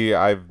to see.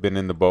 I've been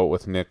in the boat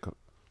with Nick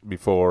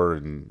before,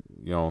 and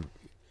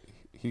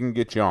he can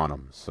get you on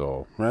them.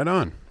 So right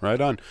on.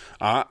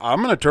 I'm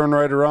going to turn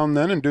right around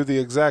then and do the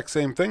exact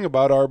same thing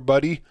about our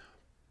buddy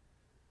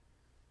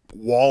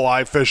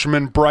walleye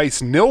fisherman Bryce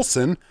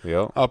Nilsson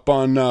up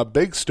on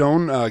Big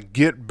Stone.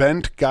 Get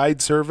Bent Guide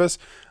Service.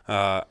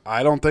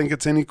 I don't think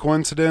it's any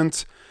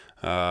coincidence.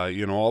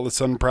 All of a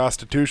sudden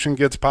prostitution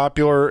gets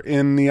popular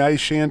in the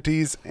ice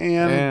shanties,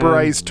 and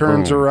Bryce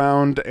turns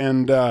around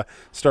and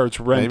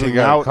starts renting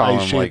out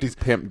ice shanties.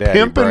 Pimp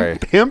Daddy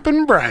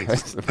Pimpin'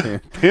 Bryce.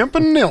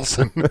 Pimpin'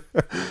 Nilsson.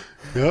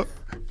 Yep.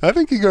 I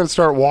think he's going to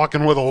start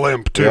walking with a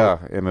limp too. Yeah,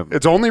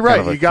 it's only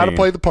right. You got to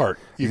play the part.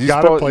 You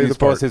got to play the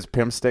part. His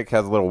pimp stick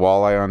has a little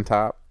walleye on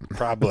top?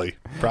 Probably.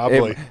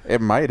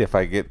 It might if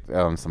I get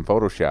some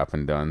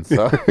photoshopping done.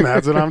 So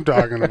that's what I'm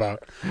talking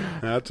about.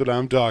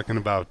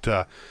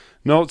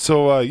 No,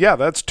 so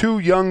that's two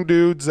young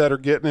dudes that are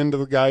getting into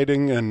the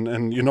guiding,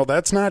 and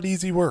that's not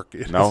easy work.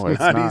 It's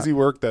not easy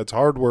work. That's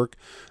hard work,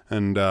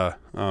 and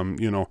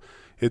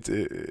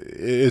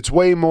it's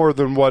way more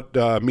than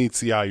what meets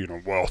the eye.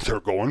 Well,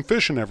 they're going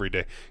fishing every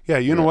day. Yeah,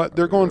 know what?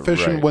 They're going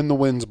fishing when the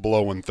wind's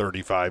blowing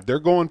 35. They're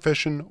going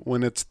fishing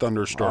when it's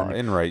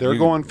thunderstorming. They're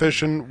going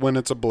fishing when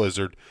it's a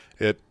blizzard.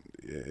 Well,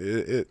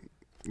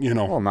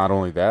 not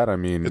only that, I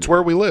mean, it's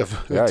where we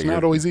live. It's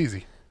not always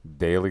easy.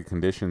 Daily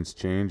conditions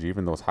change.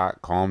 Even those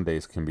hot, calm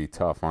days can be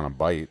tough on a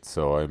bite.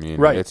 So, I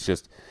mean, it's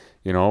just,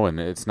 and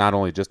it's not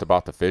only just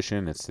about the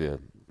fishing. It's the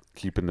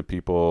keeping the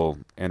people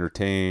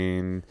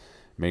entertained,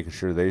 making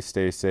sure they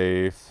stay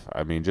safe.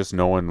 I mean, just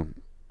knowing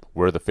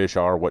where the fish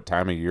are, what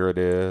time of year it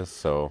is.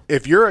 So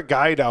if you're a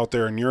guide out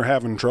there and you're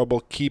having trouble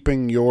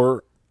keeping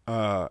your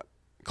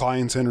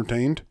clients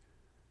entertained,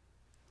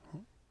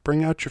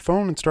 bring out your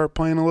phone and start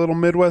playing a little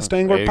Midwest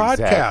Angler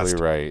podcast.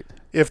 Exactly right.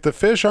 If the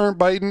fish aren't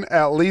biting,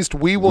 at least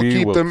we will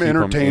keep them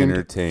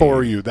entertained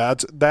for you.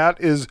 That's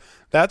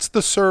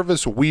the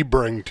service we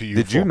bring to you.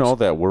 Did you know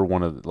that we're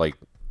one of like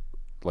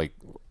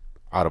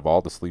out of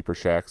all the sleeper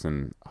shacks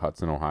in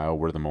Hudson, Ohio,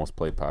 we're the most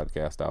played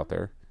podcast out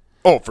there?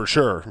 Oh, for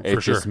sure.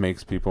 It just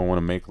makes people want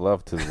to make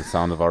love to the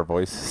sound of our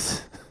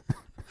voices.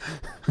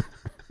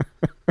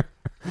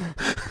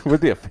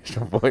 With the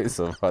official voice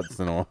of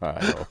Hudson,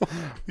 Ohio.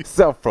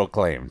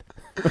 Self-proclaimed.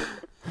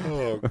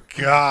 Oh,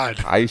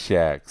 God. Ice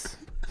shacks.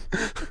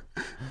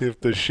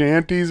 If the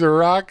shanties are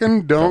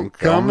rocking, don't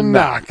come a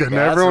knocking.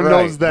 Everyone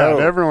knows that.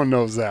 Everyone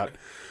knows that.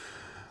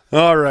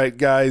 All right,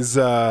 guys.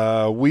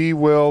 We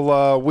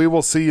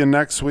will see you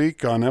next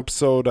week on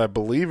episode, I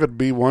believe it'd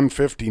be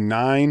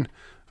 159.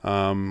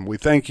 We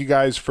thank you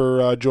guys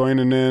for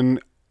joining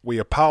in. We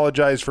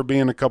apologize for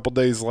being a couple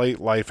days late.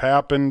 Life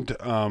happened.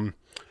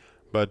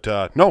 But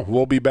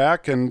we'll be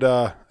back. And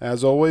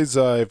as always,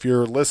 if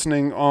you're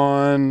listening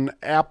on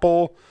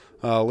Apple,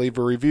 leave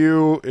a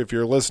review. If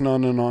you're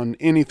listening on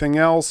anything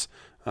else,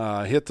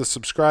 hit the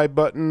subscribe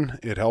button.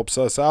 It helps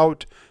us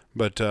out.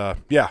 But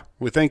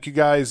we thank you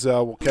guys.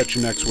 We'll catch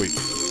you next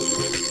week.